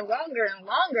longer and longer and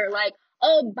longer. Like,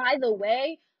 oh, by the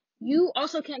way, you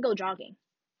also can't go jogging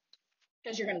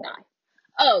because you're gonna die.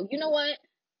 Oh, you know what,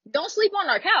 don't sleep on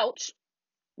our couch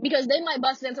because they might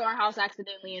bust into our house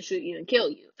accidentally and shoot you and kill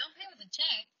you. Don't pay with a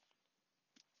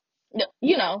check.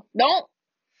 You know, don't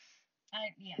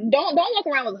yeah. don't walk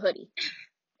around with a hoodie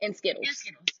and Skittles. And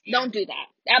Skittles. Yeah. Don't do that.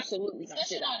 Absolutely don't do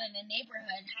Especially that. not in a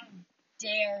neighborhood. How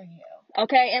dare you?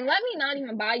 Okay, and let me not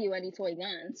even buy you any toy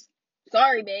guns.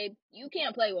 Sorry, babe. You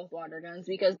can't play with water guns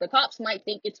because the cops might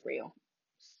think it's real.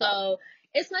 So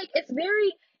it's like, it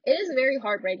is very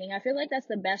heartbreaking. I feel like that's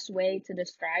the best way to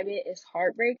describe it, is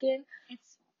heartbreaking.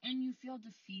 And you feel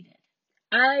defeated.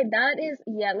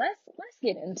 Let's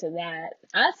get into that.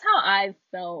 That's how I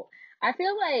felt. I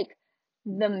feel like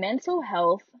the mental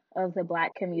health of the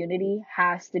Black community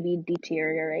has to be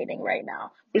deteriorating right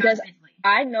now, because rapidly.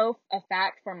 I know a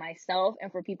fact for myself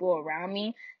and for people around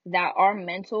me that our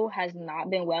mental has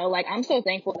not been well. Like, I'm so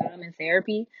thankful that I'm in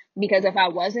therapy, because if I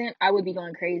wasn't, I would be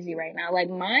going crazy right now. Like,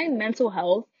 my mental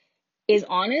health is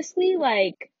honestly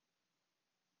like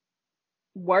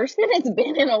worse than it's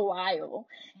been in a while,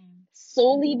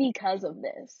 solely because of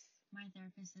this. My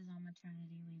therapist is on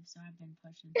maternity leave, so I've been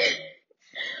pushing.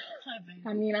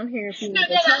 I mean, I'm here if you need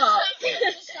to talk.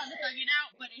 I'm just trying to figure it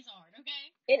out, but it's hard, okay?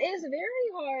 It is very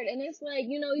hard, and it's like,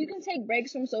 you know, you can take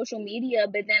breaks from social media,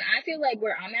 but then I feel like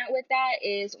where I'm at with that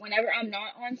is whenever I'm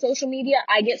not on social media,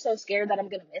 I get so scared that I'm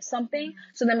gonna miss something.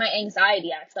 So then my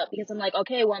anxiety acts up, because I'm like,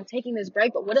 okay, well, I'm taking this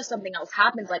break, but what if something else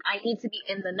happens? Like, I need to be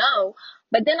in the know.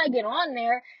 But then I get on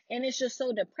there and it's just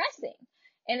so depressing,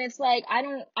 and it's like, I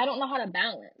don't know how to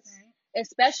balance. Right.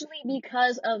 Especially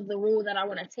because of the rule that I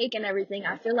want to take and everything.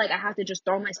 I feel like I have to just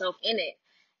throw myself in it,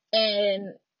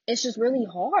 and it's just really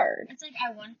hard. It's like,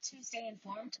 I want to stay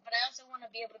informed, but I also want to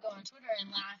be able to go on Twitter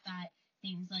and laugh at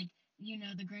things like, you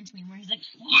know, the Grinch meme where he's like,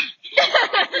 you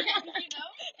know,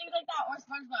 things like that, or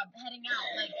SpongeBob heading out,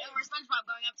 like, or SpongeBob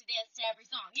going up to dance to every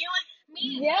song, you know, like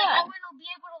memes. Yeah. Like, I want to be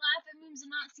able to laugh at memes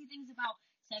and not see things about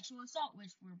sexual assault,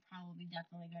 which we're probably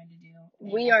definitely going to do.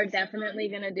 We are definitely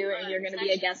going to do it, and you're going to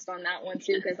be a guest on that one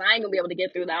too, because I ain't going to be able to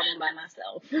get through that one by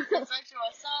myself. Sexual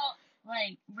assault,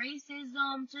 like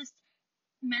racism, just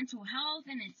mental health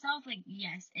in itself, like,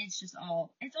 yes, it's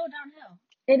all downhill.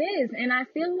 It is, and I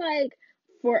feel like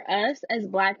for us as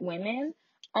Black women,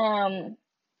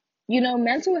 you know,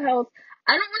 mental health,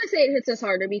 I don't want to say it hits us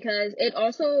harder, because it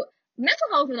also, mental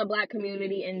health in the Black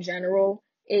community in general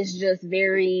is just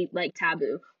very, like,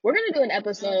 taboo. We're gonna do an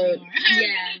episode.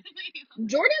 Yeah.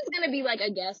 Jordan's gonna be like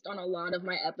a guest on a lot of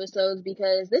my episodes,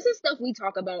 because this is stuff we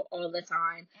talk about all the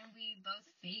time. And we both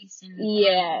face. And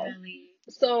yeah. Really...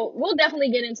 so we'll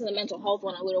definitely get into the mental health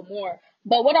one a little more.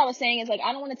 But what I was saying is like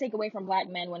I don't want to take away from black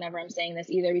men whenever I'm saying this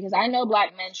either, because I know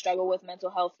black men struggle with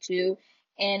mental health too,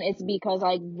 and it's because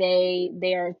like they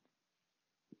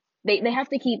have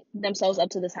to keep themselves up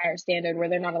to this higher standard where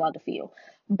they're not allowed to feel.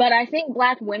 But I think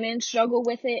black women struggle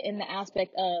with it in the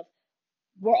aspect of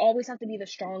we'll always have to be the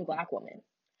strong black woman.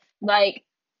 Like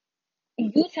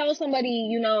you tell somebody,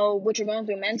 you know, what you're going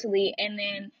through mentally, and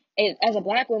then as a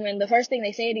black woman, the first thing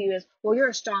they say to you is, well, you're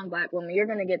a strong black woman. You're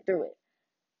going to get through it.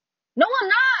 No, I'm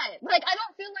not. Like, I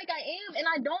don't feel like I am. And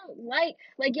I don't like,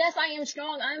 yes, I am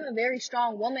strong. I'm a very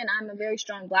strong woman. I'm a very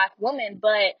strong black woman.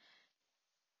 But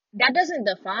that doesn't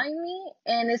define me.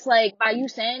 And it's like, by you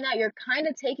saying that, you're kind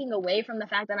of taking away from the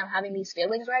fact that I'm having these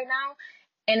feelings right now.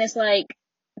 And it's like,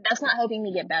 that's not helping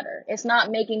me get better. It's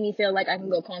not making me feel like I can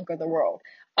go conquer the world.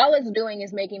 All it's doing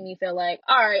is making me feel like,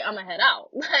 all right, I'm gonna head out.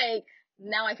 Like,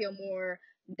 now I feel more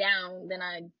down than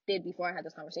I did before I had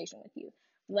this conversation with you.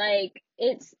 Like,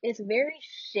 it's very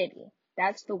shitty.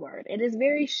 That's the word. It is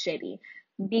very shitty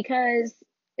because,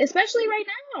 especially right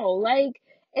now, like,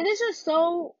 it is just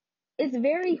so, it's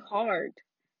very hard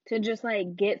to just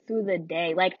like get through the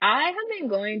day. Like, I have been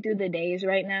going through the days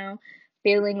right now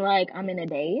feeling like I'm in a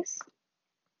daze.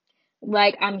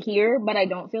 Like I'm here, but I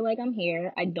don't feel like I'm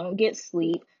here. I don't get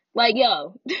sleep. Like,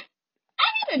 yo,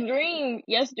 I had a dream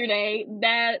yesterday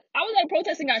that I was at a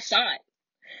protest and got shot.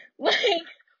 Like,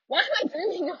 why am I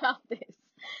dreaming about this?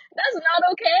 That's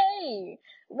not okay.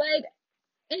 Like,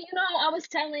 and you know, I was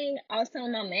telling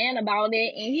my man about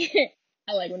it, and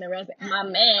I like whenever I say my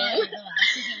man.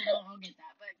 Don't get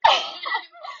that, but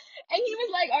and he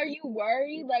was like, "Are you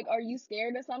worried? Like, are you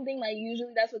scared or something? Like,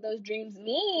 usually that's what those dreams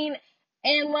mean."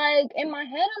 And like in my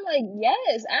head, I'm like,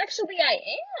 "Yes, actually, I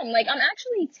am. Like, I'm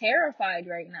actually terrified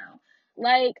right now.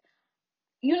 Like,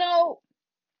 you know,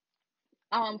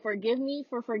 forgive me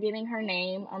for forgetting her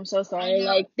name. I'm so sorry.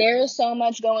 Like, there's so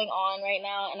much going on right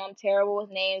now, and I'm terrible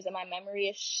with names, and my memory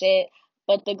is shit.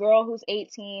 But the girl who's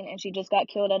 18 and she just got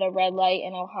killed at a red light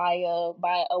in Ohio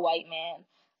by a white man,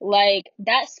 like,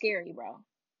 that's scary, bro.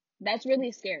 That's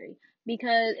really scary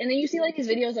because, and then you see like these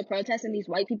videos of protests and these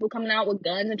white people coming out with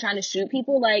guns and trying to shoot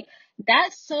people. Like,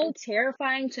 that's so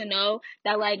terrifying to know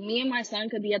that like me and my son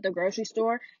could be at the grocery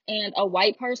store and a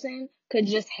white person could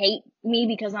just hate me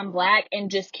because I'm black and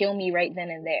just kill me right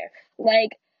then and there.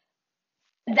 Like,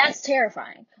 that's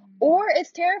terrifying. Or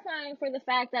it's terrifying for the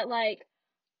fact that like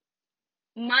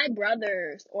my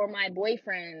brothers or my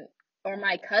boyfriend or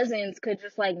my cousins could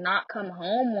just like not come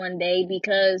home one day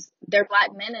because they're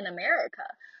black men in America.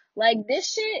 Like,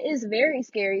 this shit is very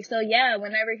scary. So yeah,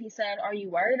 whenever he said, "Are you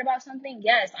worried about something?"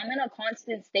 Yes, I'm in a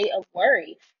constant state of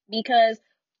worry because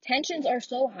tensions are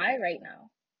so high right now.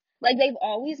 Like, they've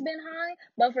always been high,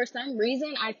 but for some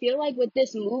reason I feel like with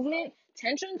this movement,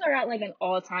 tensions are at like an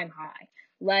all-time high.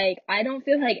 Like, I don't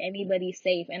feel like anybody's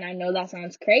safe, and I know that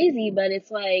sounds crazy, but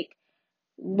it's like,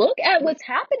 look at what's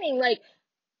happening. Like,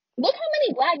 look how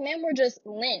many black men were just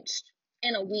lynched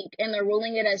in a week and they're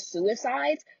ruling it as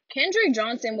suicides. Kendrick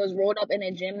Johnson was rolled up in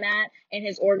a gym mat and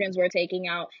his organs were taken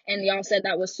out, and y'all said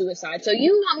that was suicide. So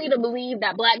you want me to believe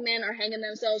that black men are hanging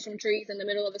themselves from trees in the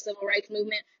middle of a civil rights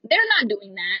movement? They're not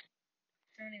doing that.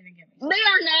 Don't even get me started. They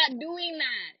are not doing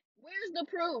that. Where's the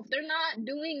proof? They're not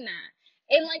doing that.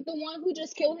 And like the one who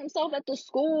just killed himself at the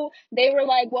school, they were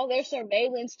like, well, there's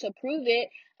surveillance to prove it.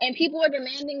 And people are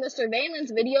demanding the surveillance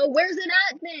video. Where's it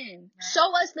at then? Right. Show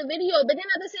us the video. But then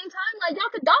at the same time, like, y'all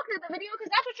could doctor the video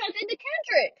because that's what y'all did to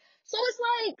Kendrick. So it's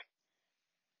like,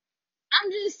 I'm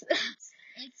just.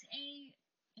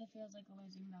 It feels like a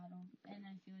losing battle. And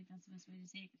I feel like that's the best way to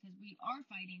say it because we are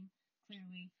fighting,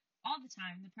 clearly, all the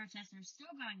time. The protests are still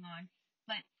going on.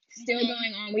 But still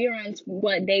going on. We are on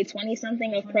what, day 20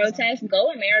 something of protests. Go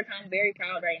America. I'm very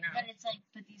proud right now. But it's like,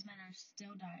 but these men are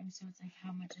still dying, so it's like,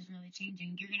 how much is really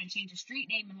changing? You're gonna change a street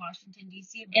name in Washington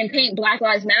D.C. and paint Black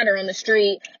Lives Matter on the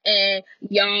street, and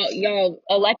y'all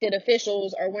elected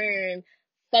officials are wearing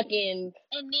fucking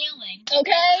and kneeling.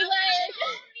 Okay, like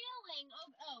kneeling.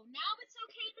 Oh, now it's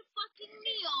okay to fucking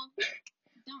kneel.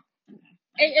 Don't. Okay.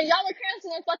 And y'all are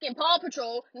canceling fucking Paw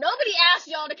Patrol. Nobody asked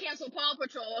y'all to cancel Paw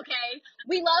Patrol, okay?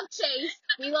 We love Chase.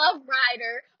 We love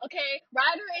Ryder, okay?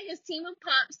 Ryder and his team of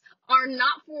pups are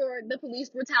not for the police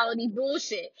brutality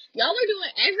bullshit. Y'all are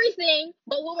doing everything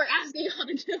but what we're asking y'all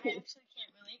to do. I actually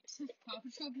can't relate to Paw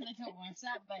Patrol because I don't watch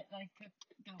that, but like,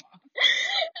 go off.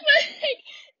 Like,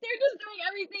 they're just doing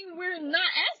everything we're not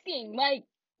asking. Like,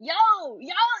 y'all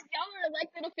are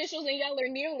elected officials and y'all are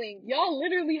kneeling. Y'all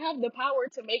literally have the power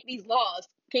to make these laws.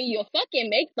 Can you fucking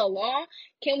make the law?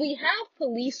 Can we have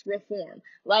police reform?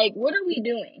 Like, what are we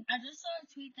doing? I just saw a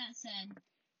tweet that said,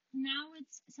 now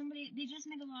it's somebody, they just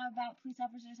made a law about police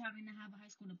officers having to have a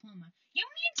high school diploma. You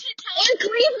mean to tell In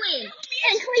Cleveland!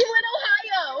 In Cleveland,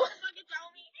 Ohio! fucking tell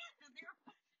me that they're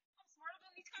I'm smarter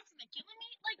than these cops and they're killing me?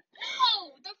 Like,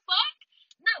 no, the fuck?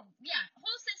 No, yeah,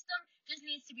 whole system just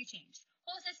needs to be changed.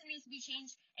 Whole system needs to be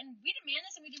changed, and we demand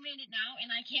this, and we demand it now,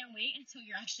 and I can't wait until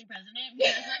you're actually president,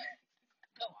 because, like,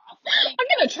 go off. Like, I'm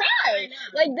gonna try. I know.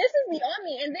 Like, this is beyond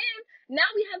me. And then, now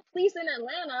we have police in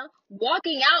Atlanta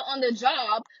walking out on the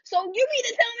job. So, you mean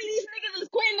to tell me these niggas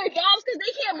is quitting their jobs because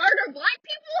they can't murder black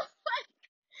people? Like,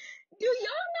 do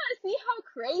y'all not see how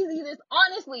crazy this,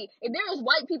 honestly, if there is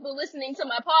white people listening to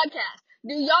my podcast,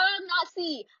 do y'all not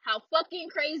see how fucking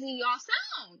crazy y'all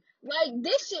sound? Like,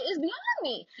 this shit is beyond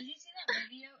me. Did you see that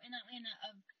video in Atlanta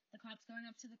of the cops going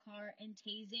up to the car and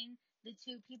tasing the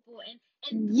two people and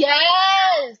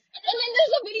Yes! And then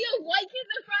there's a video of white kids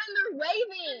in front and they're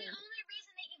waving. And the only reason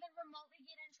they even remotely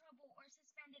get in trouble or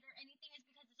suspended or anything is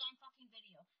because it's on fucking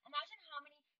video. Imagine how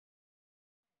many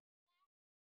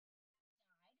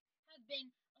have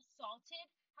been assaulted,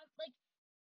 have like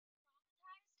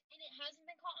traumatized, and it hasn't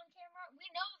been caught on camera. We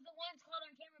know of the ones caught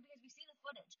on camera because we see the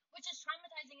footage, which is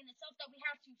traumatizing in itself that we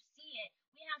have to see it.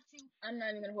 We have to. I'm not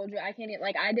even gonna hold you. I can't even,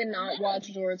 like, I did not watch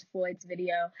George Floyd's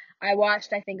video. I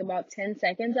watched, I think, about 10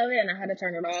 seconds of it, and I had to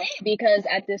turn it off because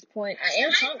at this point, I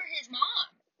am for his mom.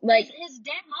 Like, his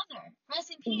dead mother.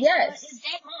 Rest in peace. Yes. His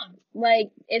dead mom.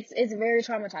 Like, it's very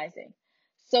traumatizing.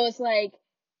 So it's like,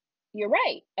 you're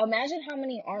right. Imagine how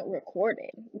many aren't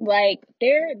recorded. Like,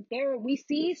 we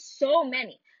see so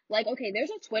many. Like, okay,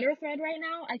 there's a Twitter thread right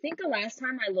now. I think the last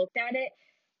time I looked at it,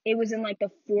 it was in like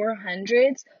the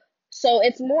 400s. So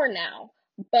it's more now.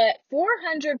 But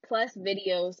 400 plus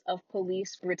videos of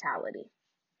police brutality.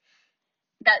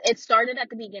 That it started at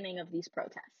the beginning of these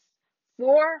protests.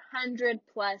 400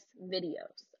 plus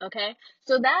videos. Okay?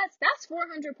 So that's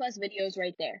 400 plus videos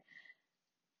right there.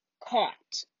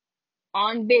 Caught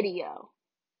on video.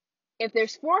 If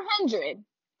there's 400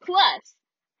 plus,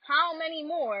 how many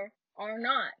more are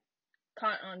not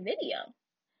caught on video?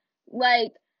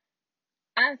 Like,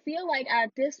 I feel like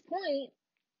at this point,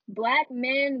 black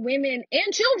men, women,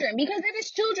 and children, because it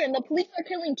is children, the police are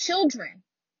killing children,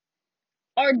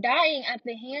 are dying at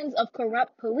the hands of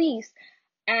corrupt police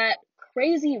at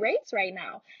crazy rates right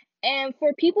now. And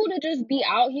for people to just be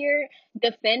out here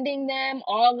defending them,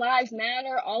 all lives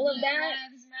matter, all of that.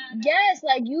 Yes,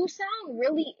 like, you sound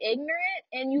really ignorant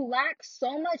and you lack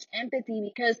so much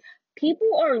empathy because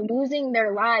people are losing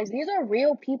their lives. These are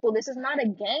real people. This is not a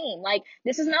game. Like,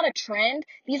 this is not a trend.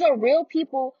 These are real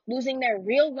people losing their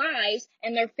real lives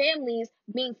and their families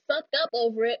being fucked up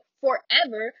over it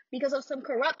forever because of some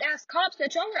corrupt ass cops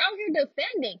that y'all are out here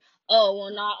defending. Oh,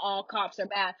 well, not all cops are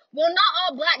bad. Well, not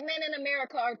all black men in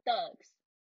America are thugs.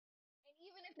 And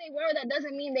even if they were, that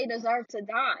doesn't mean they deserve to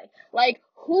die. Like,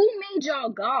 who made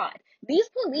y'all God? These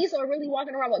police are really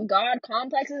walking around with God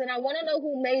complexes, and I want to know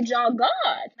who made y'all God.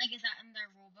 Like, is that in their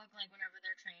rule book, like, whenever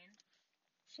they're trained?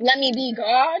 Let me be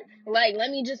God? Like, let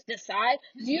me just decide?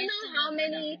 Do you know how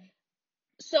many...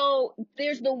 So,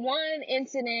 there's the one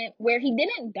incident where he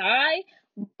didn't die,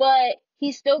 but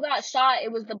he still got shot.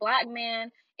 It was the black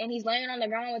man, and he's laying on the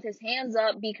ground with his hands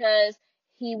up because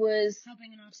he was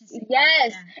helping an autistic.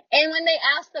 Yes. Yeah. And when they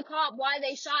asked the cop why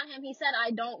they shot him, he said, I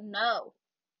don't know.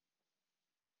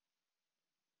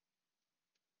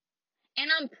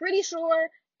 And I'm pretty sure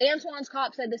Antoine's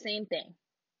cop said the same thing.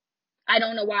 I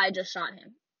don't know why I just shot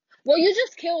him. Well, you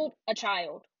just killed a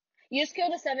child. You just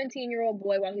killed a 17-year-old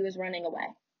boy while he was running away.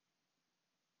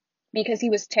 Because he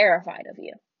was terrified of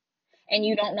you. And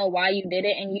you don't know why you did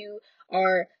it, and you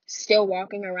are still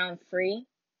walking around free.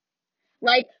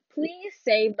 Like, please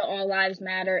save the All Lives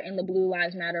Matter and the Blue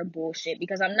Lives Matter bullshit,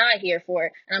 because I'm not here for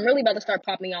it, and I'm really about to start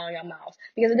popping y'all in your mouths.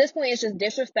 Because at this point, it's just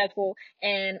disrespectful,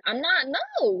 and I'm not,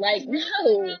 no, like, no.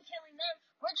 Killing them.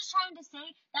 We're just trying to say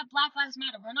that Black Lives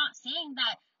Matter. We're not saying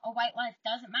that a white life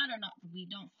doesn't matter. Not we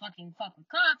don't fucking fuck with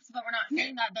cops, but we're not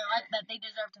saying that they're like that they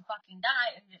deserve to fucking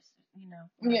die and just you know.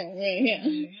 Yeah.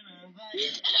 You know, but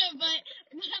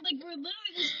like we're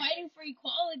literally just fighting for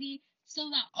equality so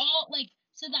that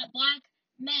so that black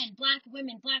men, black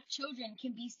women, black children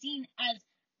can be seen as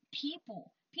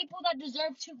people that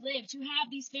deserve to live, to have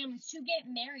these families, to get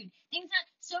married. Things that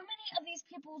so many of these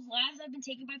people's lives that have been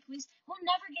taken by police will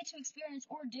never get to experience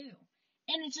or do.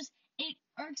 And it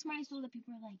irks my soul that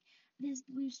people are like, this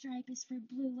blue stripe is for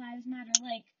Blue Lives Matter.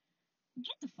 Like,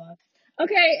 get the fuck.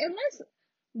 Okay, unless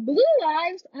blue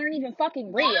lives aren't even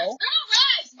fucking real.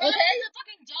 Yes, okay? It's a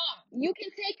fucking job. You can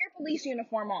take your police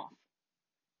uniform off.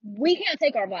 We can't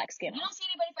take our black skin off. You don't see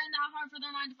anybody fighting that hard for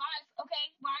their 9 to 5. Okay,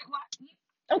 why?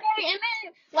 Okay, and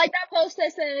then, like that post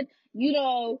that said, you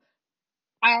know,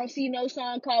 I don't see no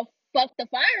song called "Fuck the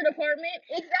Fire Department."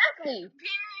 Exactly.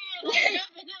 Period.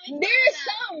 There's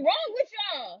something wrong with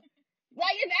y'all.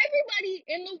 Like, if everybody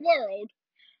in the world,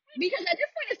 because at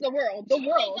this point it's the world. The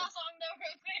world.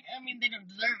 I mean, they don't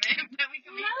deserve it, but we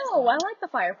can make No, I like the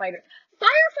firefighters.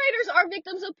 Firefighters are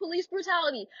victims of police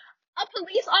brutality. A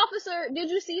police officer, did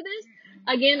you see this?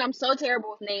 Again, I'm so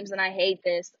terrible with names and I hate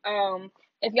this.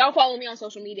 If y'all follow me on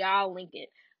social media, I'll link it.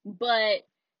 But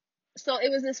so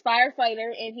it was this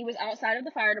firefighter and he was outside of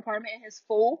the fire department in his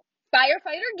full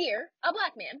firefighter gear, a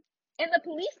black man. And the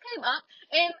police came up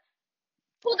and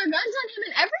pulled their guns on him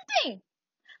and everything.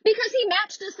 Because he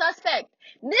matched the suspect.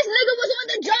 This nigga was on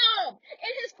the job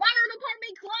in his fire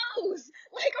department clothes.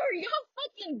 Like, are y'all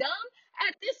fucking dumb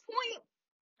at this point?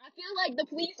 I feel like the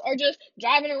police are just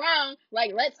driving around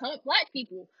like, let's hunt black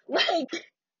people. Like,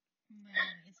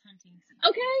 it's hunting season.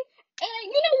 okay? And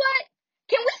you know what?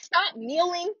 Can we stop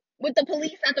kneeling with the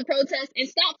police at the protest and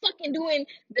stop fucking doing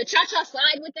the cha-cha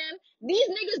slide with them? These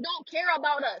niggas don't care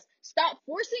about us. Stop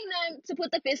forcing them to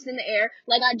put the fist in the air.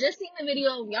 Like, I just seen the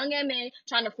video of young M.A.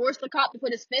 trying to force the cop to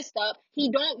put his fist up.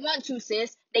 He don't want to,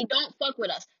 sis. They don't fuck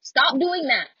with us. Stop doing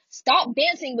that. Stop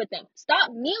dancing with them.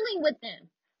 Stop kneeling with them.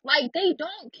 Like, they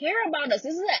don't care about us.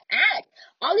 This is an act.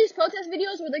 All these protest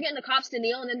videos where they're getting the cops to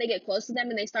kneel and then they get close to them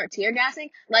and they start tear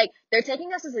gassing, like, they're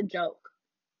taking us as a joke.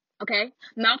 Okay?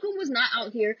 Malcolm was not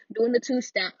out here doing the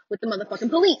two-step with the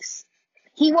motherfucking police.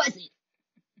 He wasn't.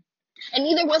 And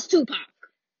neither was Tupac.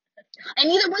 And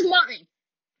neither was Martin.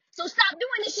 So stop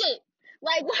doing this shit.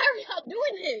 Like, why are y'all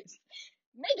doing this?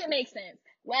 Make it make sense.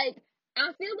 Like,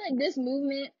 I feel like this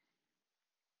movement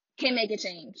can make a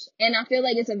change. And I feel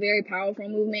like it's a very powerful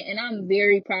movement. And I'm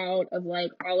very proud of,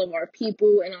 like, all of our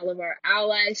people and all of our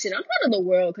allies. Shit, I'm proud of the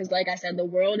world. Because, like I said, the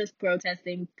world is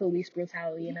protesting police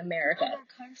brutality in America. Other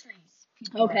countries.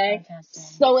 Okay,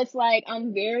 so it's like,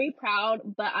 I'm very proud,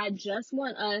 but I just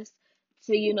want us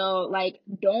to, you know, like,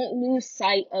 don't lose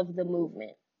sight of the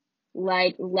movement.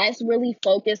 Like, let's really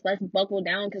focus, let's buckle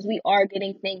down, because we are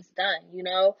getting things done, you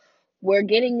know? We're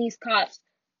getting these cops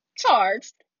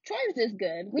charged. Charged is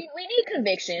good. We need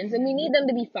convictions, and we need them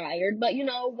to be fired, but, you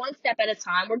know, one step at a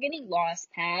time. We're getting laws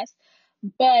passed.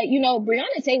 But, you know,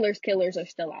 Breonna Taylor's killers are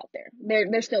still out there.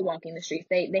 They're still walking the streets.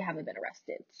 They haven't been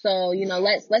arrested. So, you know,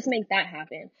 let's make that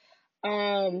happen.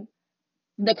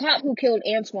 The cop who killed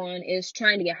Antoine is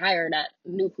trying to get hired at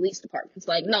new police departments.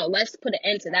 Like, no, let's put an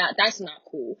end to that. That's not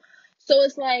cool. So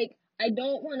it's like, I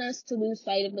don't want us to lose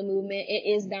sight of the movement. It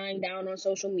is dying down on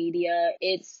social media.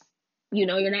 It's, you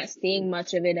know, you're not seeing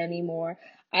much of it anymore.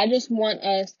 I just want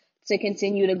us to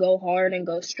continue to go hard and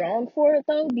go strong for it,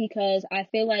 though, because I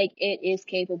feel like it is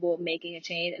capable of making a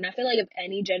change. And I feel like if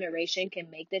any generation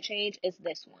can make the change, it's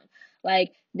this one.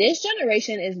 Like, this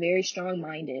generation is very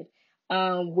strong-minded.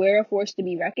 We're a force to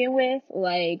be reckoned with.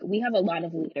 Like, we have a lot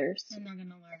of leaders. And they're gonna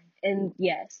learn. And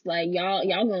yes, like, y'all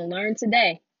gonna learn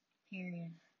today.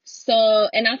 Period. So,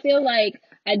 and I feel like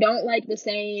I don't like the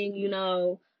saying, you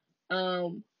know,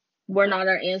 we're not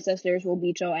our ancestors, we'll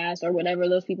beat your ass, or whatever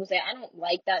those people say. I don't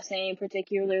like that saying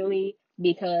particularly,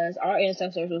 because our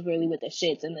ancestors was really with the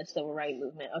shits in the civil rights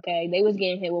movement, okay? They was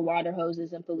getting hit with water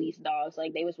hoses and police dogs.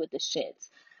 Like, they was with the shits.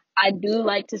 I do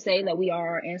like to say that we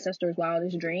are our ancestors'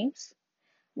 wildest dreams.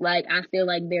 Like, I feel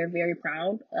like they're very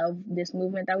proud of this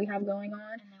movement that we have going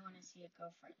on. And they want to see it go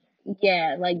further.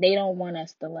 Yeah, like, they don't want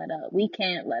us to let up. We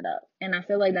can't let up. And I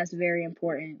feel like that's very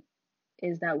important,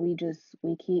 is that we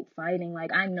keep fighting.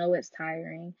 Like, I know it's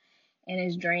tiring and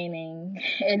it's draining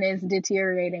and it's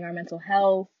deteriorating our mental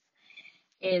health.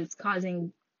 It's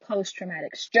causing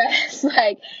post-traumatic stress.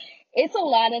 Like, it's a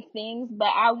lot of things, but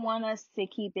I want us to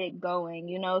keep it going,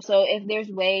 you know? So if there's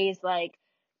ways, like,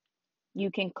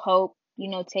 you can cope, you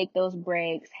know, take those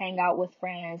breaks, hang out with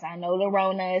friends. I know the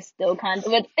Rona is still kind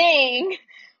of a thing,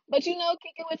 but, you know,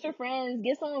 kick it with your friends,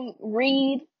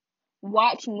 read,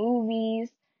 watch movies,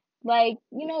 like,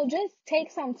 you know, just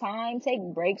take some time, take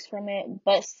breaks from it,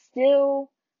 but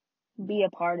still be a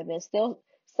part of it. Still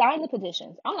sign the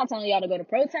petitions. I'm not telling y'all to go to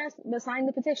protest, but sign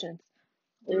the petitions.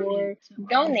 Or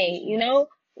donate, you know,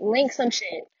 link some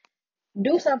shit.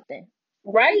 Do something.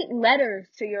 Write letters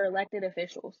to your elected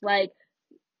officials. Like,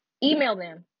 email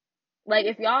them. Like,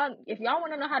 if y'all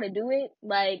want to know how to do it,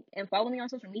 like, and follow me on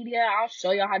social media, I'll show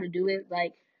y'all how to do it.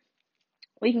 Like,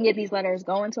 we can get these letters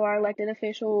going to our elected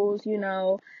officials, you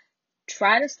know.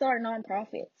 Try to start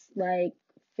nonprofits. Like,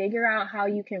 figure out how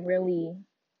you can really,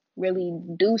 really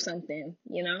do something,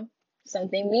 you know,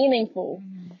 something meaningful.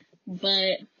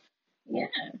 But, yeah.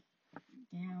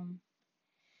 Damn.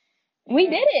 We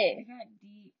did it. It got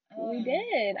deep. We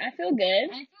did. I feel good.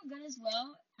 I feel good as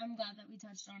well. I'm glad that we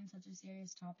touched on such a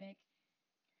serious topic.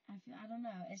 I don't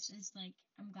know. It's just like,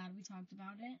 I'm glad we talked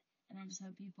about it, and I just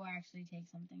hope people actually take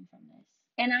something from this.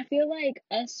 And I feel like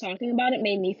us talking about it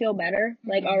made me feel better.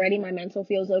 Like already my mental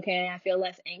feels okay. I feel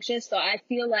less anxious. So I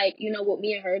feel like, you know, what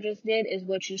me and her just did is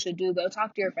what you should do. Go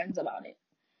talk to your friends about it.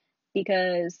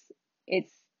 Because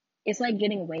it's like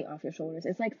getting a weight off your shoulders.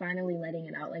 It's like finally letting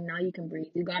it out. Like now you can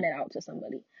breathe. You got it out to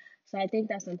somebody. So I think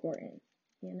that's important.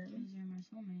 You know? Because you're my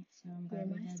soulmate, so I'm glad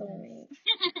You're we my did soulmate.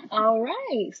 this. All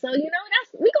right. So, you know,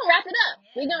 we gonna wrap it up.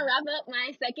 We're gonna wrap up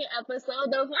my second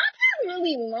episode. The podcast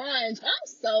really launched. I'm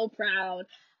so proud.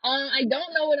 I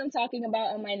don't know what I'm talking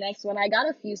about on my next one. I got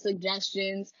a few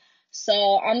suggestions.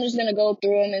 So I'm just gonna go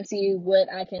through them and see what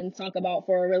I can talk about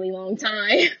for a really long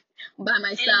time by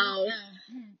myself.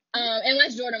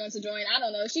 Unless Jordan wants to join, I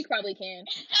don't know. She probably can.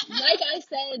 Like I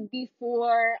said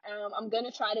before, I'm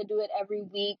gonna try to do it every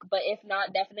week, but if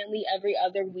not, definitely every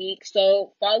other week.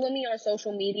 So follow me on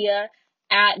social media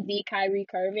at the Kyrie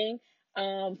Curving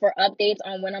for updates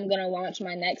on when I'm gonna launch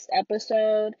my next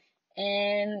episode.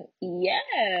 And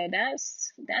yeah,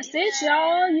 that's it,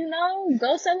 y'all. You know,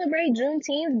 go celebrate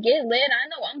Juneteenth, get lit. I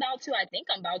know I'm about to. I think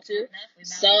I'm about to.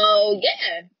 So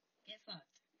yeah. Get fucked.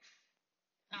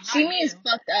 She means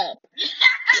fucked up.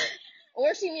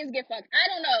 Or she means get fucked. I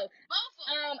don't know.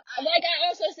 Like I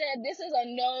also said, this is a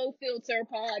no filter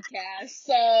podcast.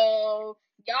 So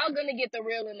y'all gonna get the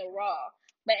real and the raw.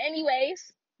 But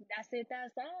anyways, that's it,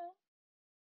 that's all.